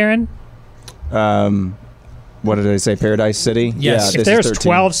 you said, Aaron? What did I say? Paradise City? Yes. If there's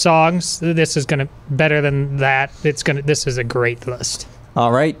 12 songs, this is going to better than that. This is a great list.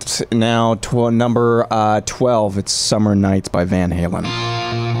 All right, now number 12. It's Summer Nights by Van Halen.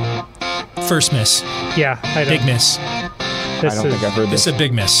 First miss. Yeah, Big miss. I don't think I've heard this. This is a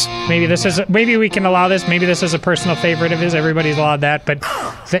big miss. Maybe we can allow this. Maybe this is a personal favorite of his. Everybody's allowed that, but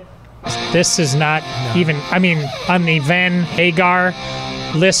this is not even. I mean, on the Van Hagar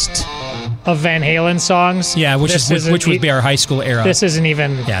list of Van Halen songs. Yeah, which would be our high school era. This isn't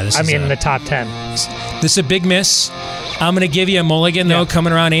even. Yeah, the top 10. This is a big miss. I'm going to give you a mulligan though,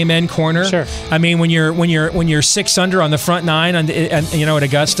 coming around Amen Corner. Sure. I mean, when you're 6 under on the front 9 at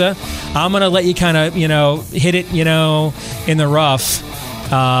Augusta, I'm going to let you kind of hit it in the rough.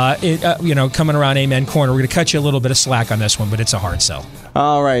 Coming around Amen Corner, we're going to cut you a little bit of slack on this one, but it's a hard sell.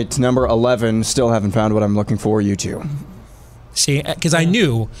 All right, number 11. Still haven't found what I'm looking for. You two. See, because I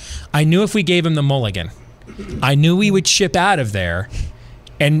knew if we gave him the mulligan, I knew we would chip out of there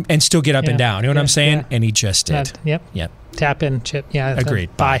and still get up and down. You know what I'm saying? Yeah. And he just did. Yep. Tap in, chip. Yeah.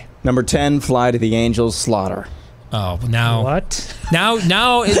 Agreed. Bye. Number 10, Fly to the Angels, Slaughter. Oh, now what? Now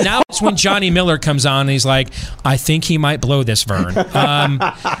it's when Johnny Miller comes on and he's like, I think he might blow this, Vern.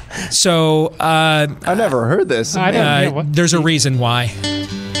 I never heard this. There's a reason why.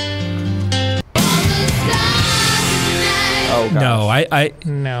 Oh, gosh.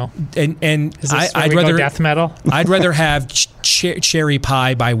 No. And Is this I'd we rather go death metal. I'd rather have Cherry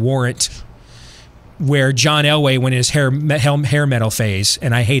Pie by Warrant, where John Elway went in his hair metal phase,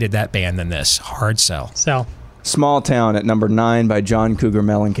 and I hated that band than this. Hard sell. So. Small Town at number 9 by John Cougar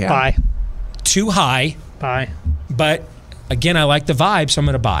Mellencamp. Buy. Too high. Buy. But again, I like the vibe, so I'm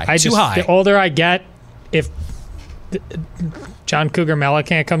going to buy. Too high. The older I get, if John Cougar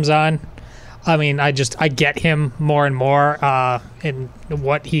Mellencamp comes on, I mean, I get him more and more in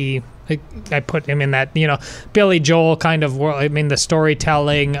what I put him in that, Billy Joel kind of world. I mean, the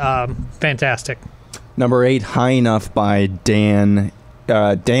storytelling, fantastic. Number 8, High Enough by Damn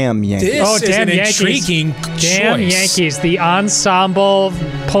Yankees. This is Damn an Yankees. intriguing Damn choice. Yankees, the ensemble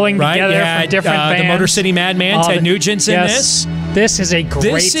pulling together from different bands. The Motor City Madman, Ted Nugent's in this. This is a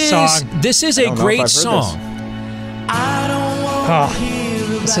great song. This is a great song.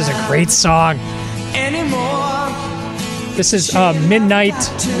 This is a great song. This is Midnight.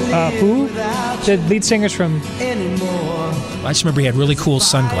 Who? The lead singer's from. I just remember he had really cool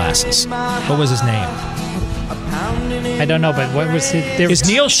sunglasses. What was his name? I don't know, but what was it? Is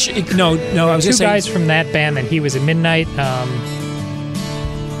Neil? No. I was two just saying, guys from that band, and he was in Midnight.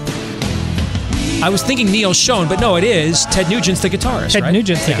 I was thinking Neil Schon, but no, it is Ted Nugent's the guitarist. Ted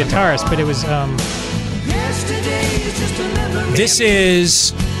Nugent's the guitarist, but it was. This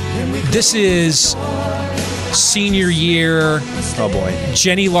is senior year. Oh boy.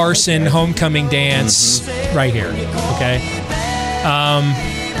 Jenny Larson homecoming dance right here. Okay.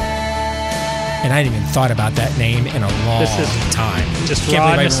 And I hadn't even thought about that name in a long time. Just Can't raw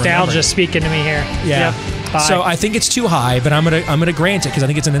believe I even nostalgia remember. speaking to me here. Yeah. Yep. So I think it's too high, but I'm gonna grant it because I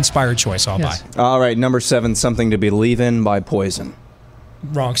think it's an inspired choice. So I'll buy. All right, number 7, Something to Believe In by Poison.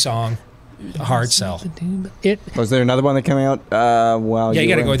 Wrong song. A hard sell. Was there another one that came out? Yeah, you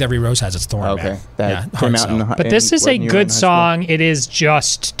got to go with Every Rose Has Its Thorn. Okay, man. that hard came out sell. But this is a good song. It is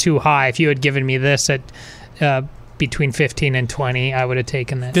just too high. If you had given me this at between 15 and 20, I would have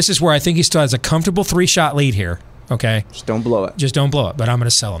taken that. This is where I think he still has a comfortable 3-shot lead here. Okay, just don't blow it. Just don't blow it. But I'm going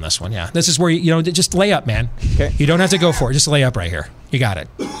to sell on this one. Yeah, this is where just lay up, man. Okay, you don't have to go for it. Just lay up right here. You got it.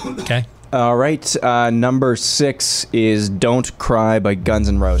 Okay. All right. Number 6 is "Don't Cry" by Guns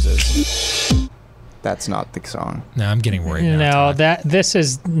N' Roses. That's not the song. No, I'm getting worried now. No, Todd. this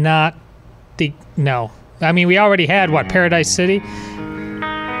is not the. No, I mean we already had Paradise City.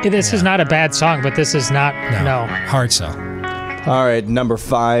 This is not a bad song, but this is not. No. Hard sell. All right, number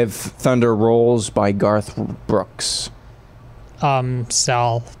 5, "Thunder Rolls" by Garth Brooks.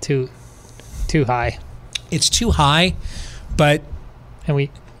 Sell too high. It's too high, but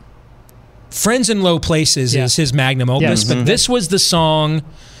Friends in Low Places is his magnum opus. But this was the song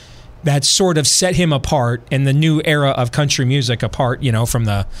that sort of set him apart in the new era of country music, apart, from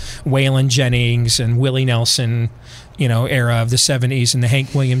the Waylon Jennings and Willie Nelson, era of the 70s and the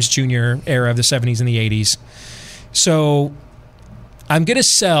Hank Williams Jr. era of the 70s and the 80s. So I'm going to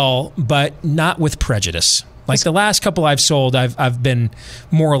sell, but not with prejudice. Like the last couple I've sold, I've been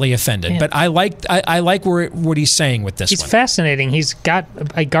morally offended. But I like what he's saying with this one. He's fascinating. He's got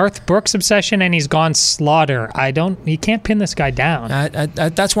a Garth Brooks obsession, and he's gone Slaughter. You can't pin this guy down.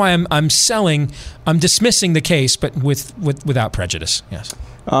 That's why I'm dismissing the case, but without prejudice. Yes.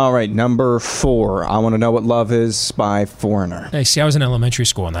 All right, number 4. I Want to Know What Love Is by Foreigner. Hey, see, I was in elementary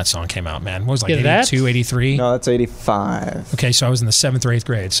school when that song came out, man. What was it, like 82, 83? No, that's 85. Okay, so I was in the 7th or 8th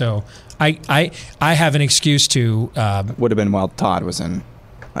grade. So I have an excuse to... would have been while Todd was in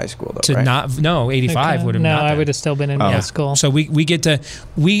high school, though, right? 85 would have not been. No, I would have still been in middle school. So we get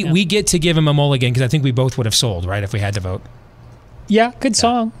to give him a mulligan because I think we both would have sold, right, if we had to vote. Yeah, good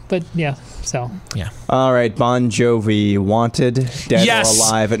song, but yeah, so. Yeah. All right, Bon Jovi, Wanted, Dead or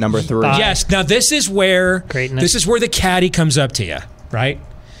Alive at number 3. Yes. Now this is where the caddy comes up to you, right?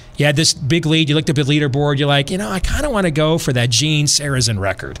 You had this big lead. You looked up at the leaderboard. You're like, I kind of want to go for that Gene Sarazen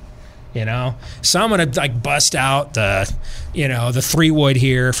record. So I'm going to bust out the 3-wood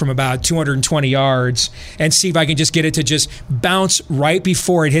here from about 220 yards and see if I can just get it to just bounce right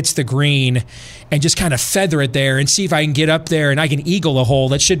before it hits the green and just kind of feather it there and see if I can get up there and I can eagle a hole.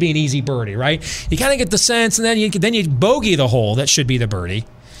 That should be an easy birdie, right? You kind of get the sense, and then you bogey the hole. That should be the birdie.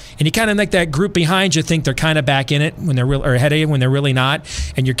 And you kind of like that group behind you think they're kind of back in it when they're or ahead of you when they're really not.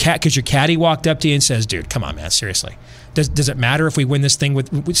 And because your caddy walked up to you and says, "Dude, come on, man, seriously. Does it matter if we win this thing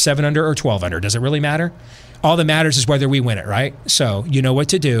with 7 under or 12 under? Does it really matter? All that matters is whether we win it, right? So you know what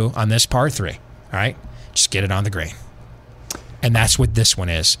to do on this par 3, all right? Just get it on the green." And that's what this one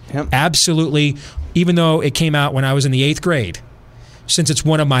is. Yep. Absolutely, even though it came out when I was in the 8th grade, since it's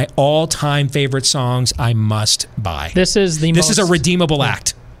one of my all-time favorite songs, I must buy. This is a redeemable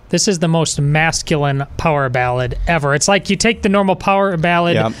act. This is the most masculine power ballad ever. It's like you take the normal power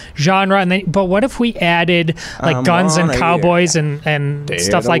ballad genre, but what if we added guns and cowboys and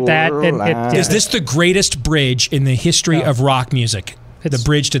stuff like that? Is this the greatest bridge in the history of rock music? The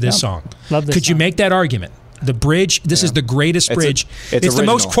bridge to this song. Love this Could you make that argument? The bridge, this is the greatest bridge. It's the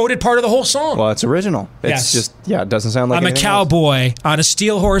most quoted part of the whole song. Well, it's original. It's just, it doesn't sound like I'm a cowboy else. On a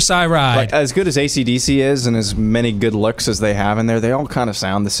steel horse I ride. Like, as good as AC/DC is and as many good looks as they have in there, they all kind of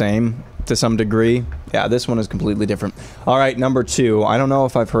sound the same to some degree. Yeah, this one is completely different. All right, number 2. I don't know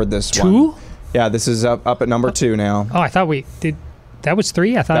if I've heard this one. 2? Yeah, this is up at number 2 now. Oh, I thought we did. That was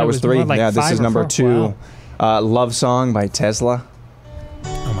 3? I thought that it was 3. More like yeah, this 5 is or number 4. 2. Wow. Love Song by Tesla.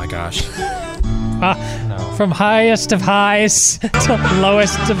 Oh, my gosh. From highest of highs to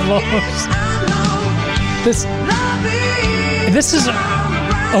lowest of lows. This is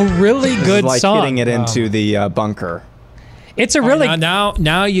a really good like song. Hitting it into the bunker. It's a really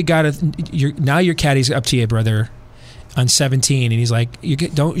now you got to now your caddy's up to you, brother, on 17, and he's like,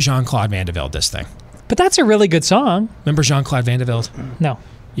 don't Jean-Claude Van de Velde this thing. But that's a really good song. Remember Jean-Claude Van de Velde? No.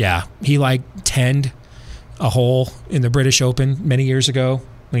 Yeah, he tenned a hole in the British Open many years ago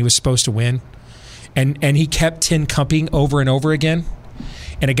when he was supposed to win. And he kept tin cupping over and over again.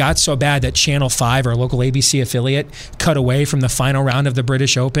 And it got so bad that Channel 5, our local ABC affiliate, cut away from the final round of the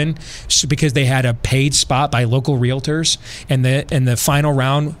British Open because they had a paid spot by local realtors. And the final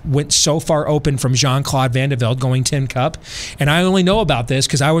round went so far open from Jean-Claude Van de Velde going tin cup. And I only know about this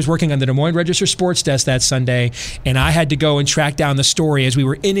because I was working on the Des Moines Register sports desk that Sunday, and I had to go and track down the story as we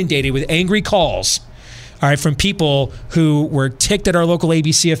were inundated with angry calls. All right, from people who were ticked at our local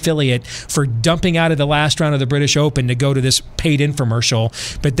ABC affiliate for dumping out of the last round of the British Open to go to this paid infomercial.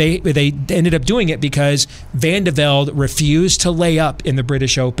 But they ended up doing it because Van de Velde refused to lay up in the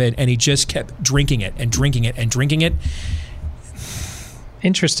British Open, and he just kept drinking it and drinking it and drinking it.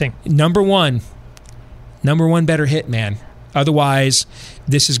 Interesting. Number one better hit, man. Otherwise,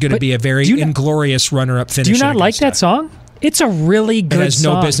 this is going to be a very inglorious runner-up finish. Do you not like that song? It's a really good song. It has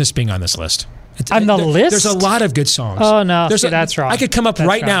no business being on this list. On the list? There's a lot of good songs. Oh, no. That's wrong. I could come up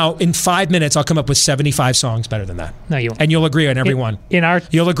now, in 5 minutes, I'll come up with 75 songs better than that. No, you won't. And you'll agree on every one.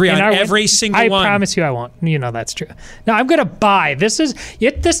 You'll agree on every single one. I promise you I won't. You know that's true. Now, I'm going to buy. This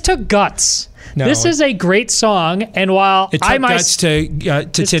took guts. No, this is a great song, and while it took guts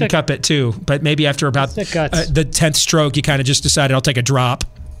to tin cup it too, but maybe after about the 10th stroke, you kind of just decided I'll take a drop.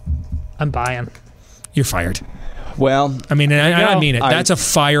 I'm buying. You're fired. Well, I mean, I mean it. That's a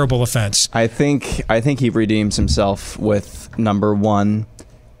fireable offense. I think he redeems himself with number 1.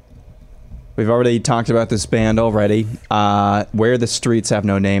 We've already talked about this band already. Where the Streets Have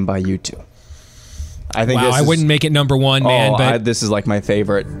No Name by U2. I think I wouldn't make it number 1, man. But this is like my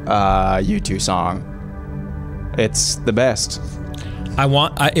favorite U2 song. It's the best.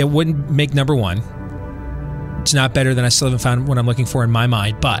 It wouldn't make number 1. It's not better than I Still Haven't Found What I'm Looking For in my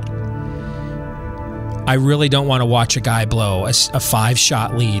mind, but I really don't want to watch a guy blow a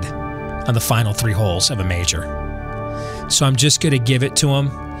 5-shot lead on the final 3 holes of a major. So I'm just going to give it to him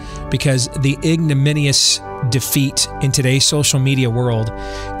because the ignominious defeat in today's social media world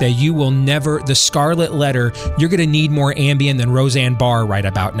that you will never, the scarlet letter, you're going to need more Ambien than Roseanne Barr right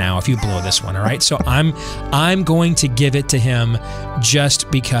about now if you blow this one, all right? So I'm going to give it to him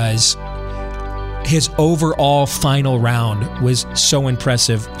just because his overall final round was so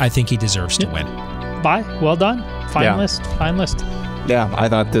impressive. I think he deserves to win. Bye. Well done. Finalist. Yeah, I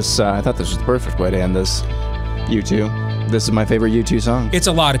thought this was the perfect way to end this. U2. This is my favorite U2 song. It's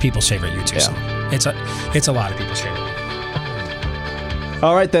a lot of people's favorite U2 song. It's a lot of people's favorite.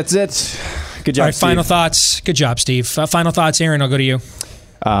 All right, that's it. Good job, All right, Steve. final thoughts. Good job, Steve. Final thoughts, Aaron. I'll go to you.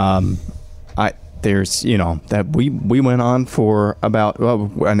 There's, that we went on for about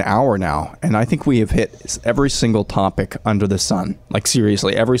an hour now, and I think we have hit every single topic under the sun. Like,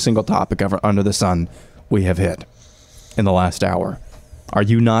 seriously, every single topic under the sun we have hit in the last hour. Are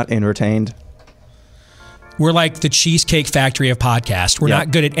you not entertained? We're like the Cheesecake Factory of podcasts. We're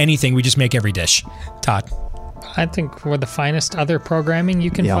not good at anything. We just make every dish. Todd. I think we're the finest other programming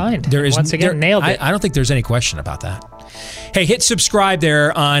you can find. There is, Once again, nailed it. I don't think there's any question about that. Hey, hit subscribe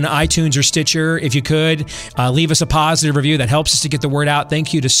there on iTunes or Stitcher if you could. Leave us a positive review. That helps us to get the word out.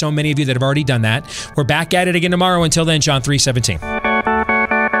 Thank you to so many of you that have already done that. We're back at it again tomorrow. Until then, John 3:17.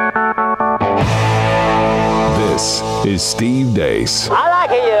 This is Steve Deace. I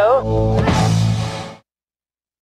like you.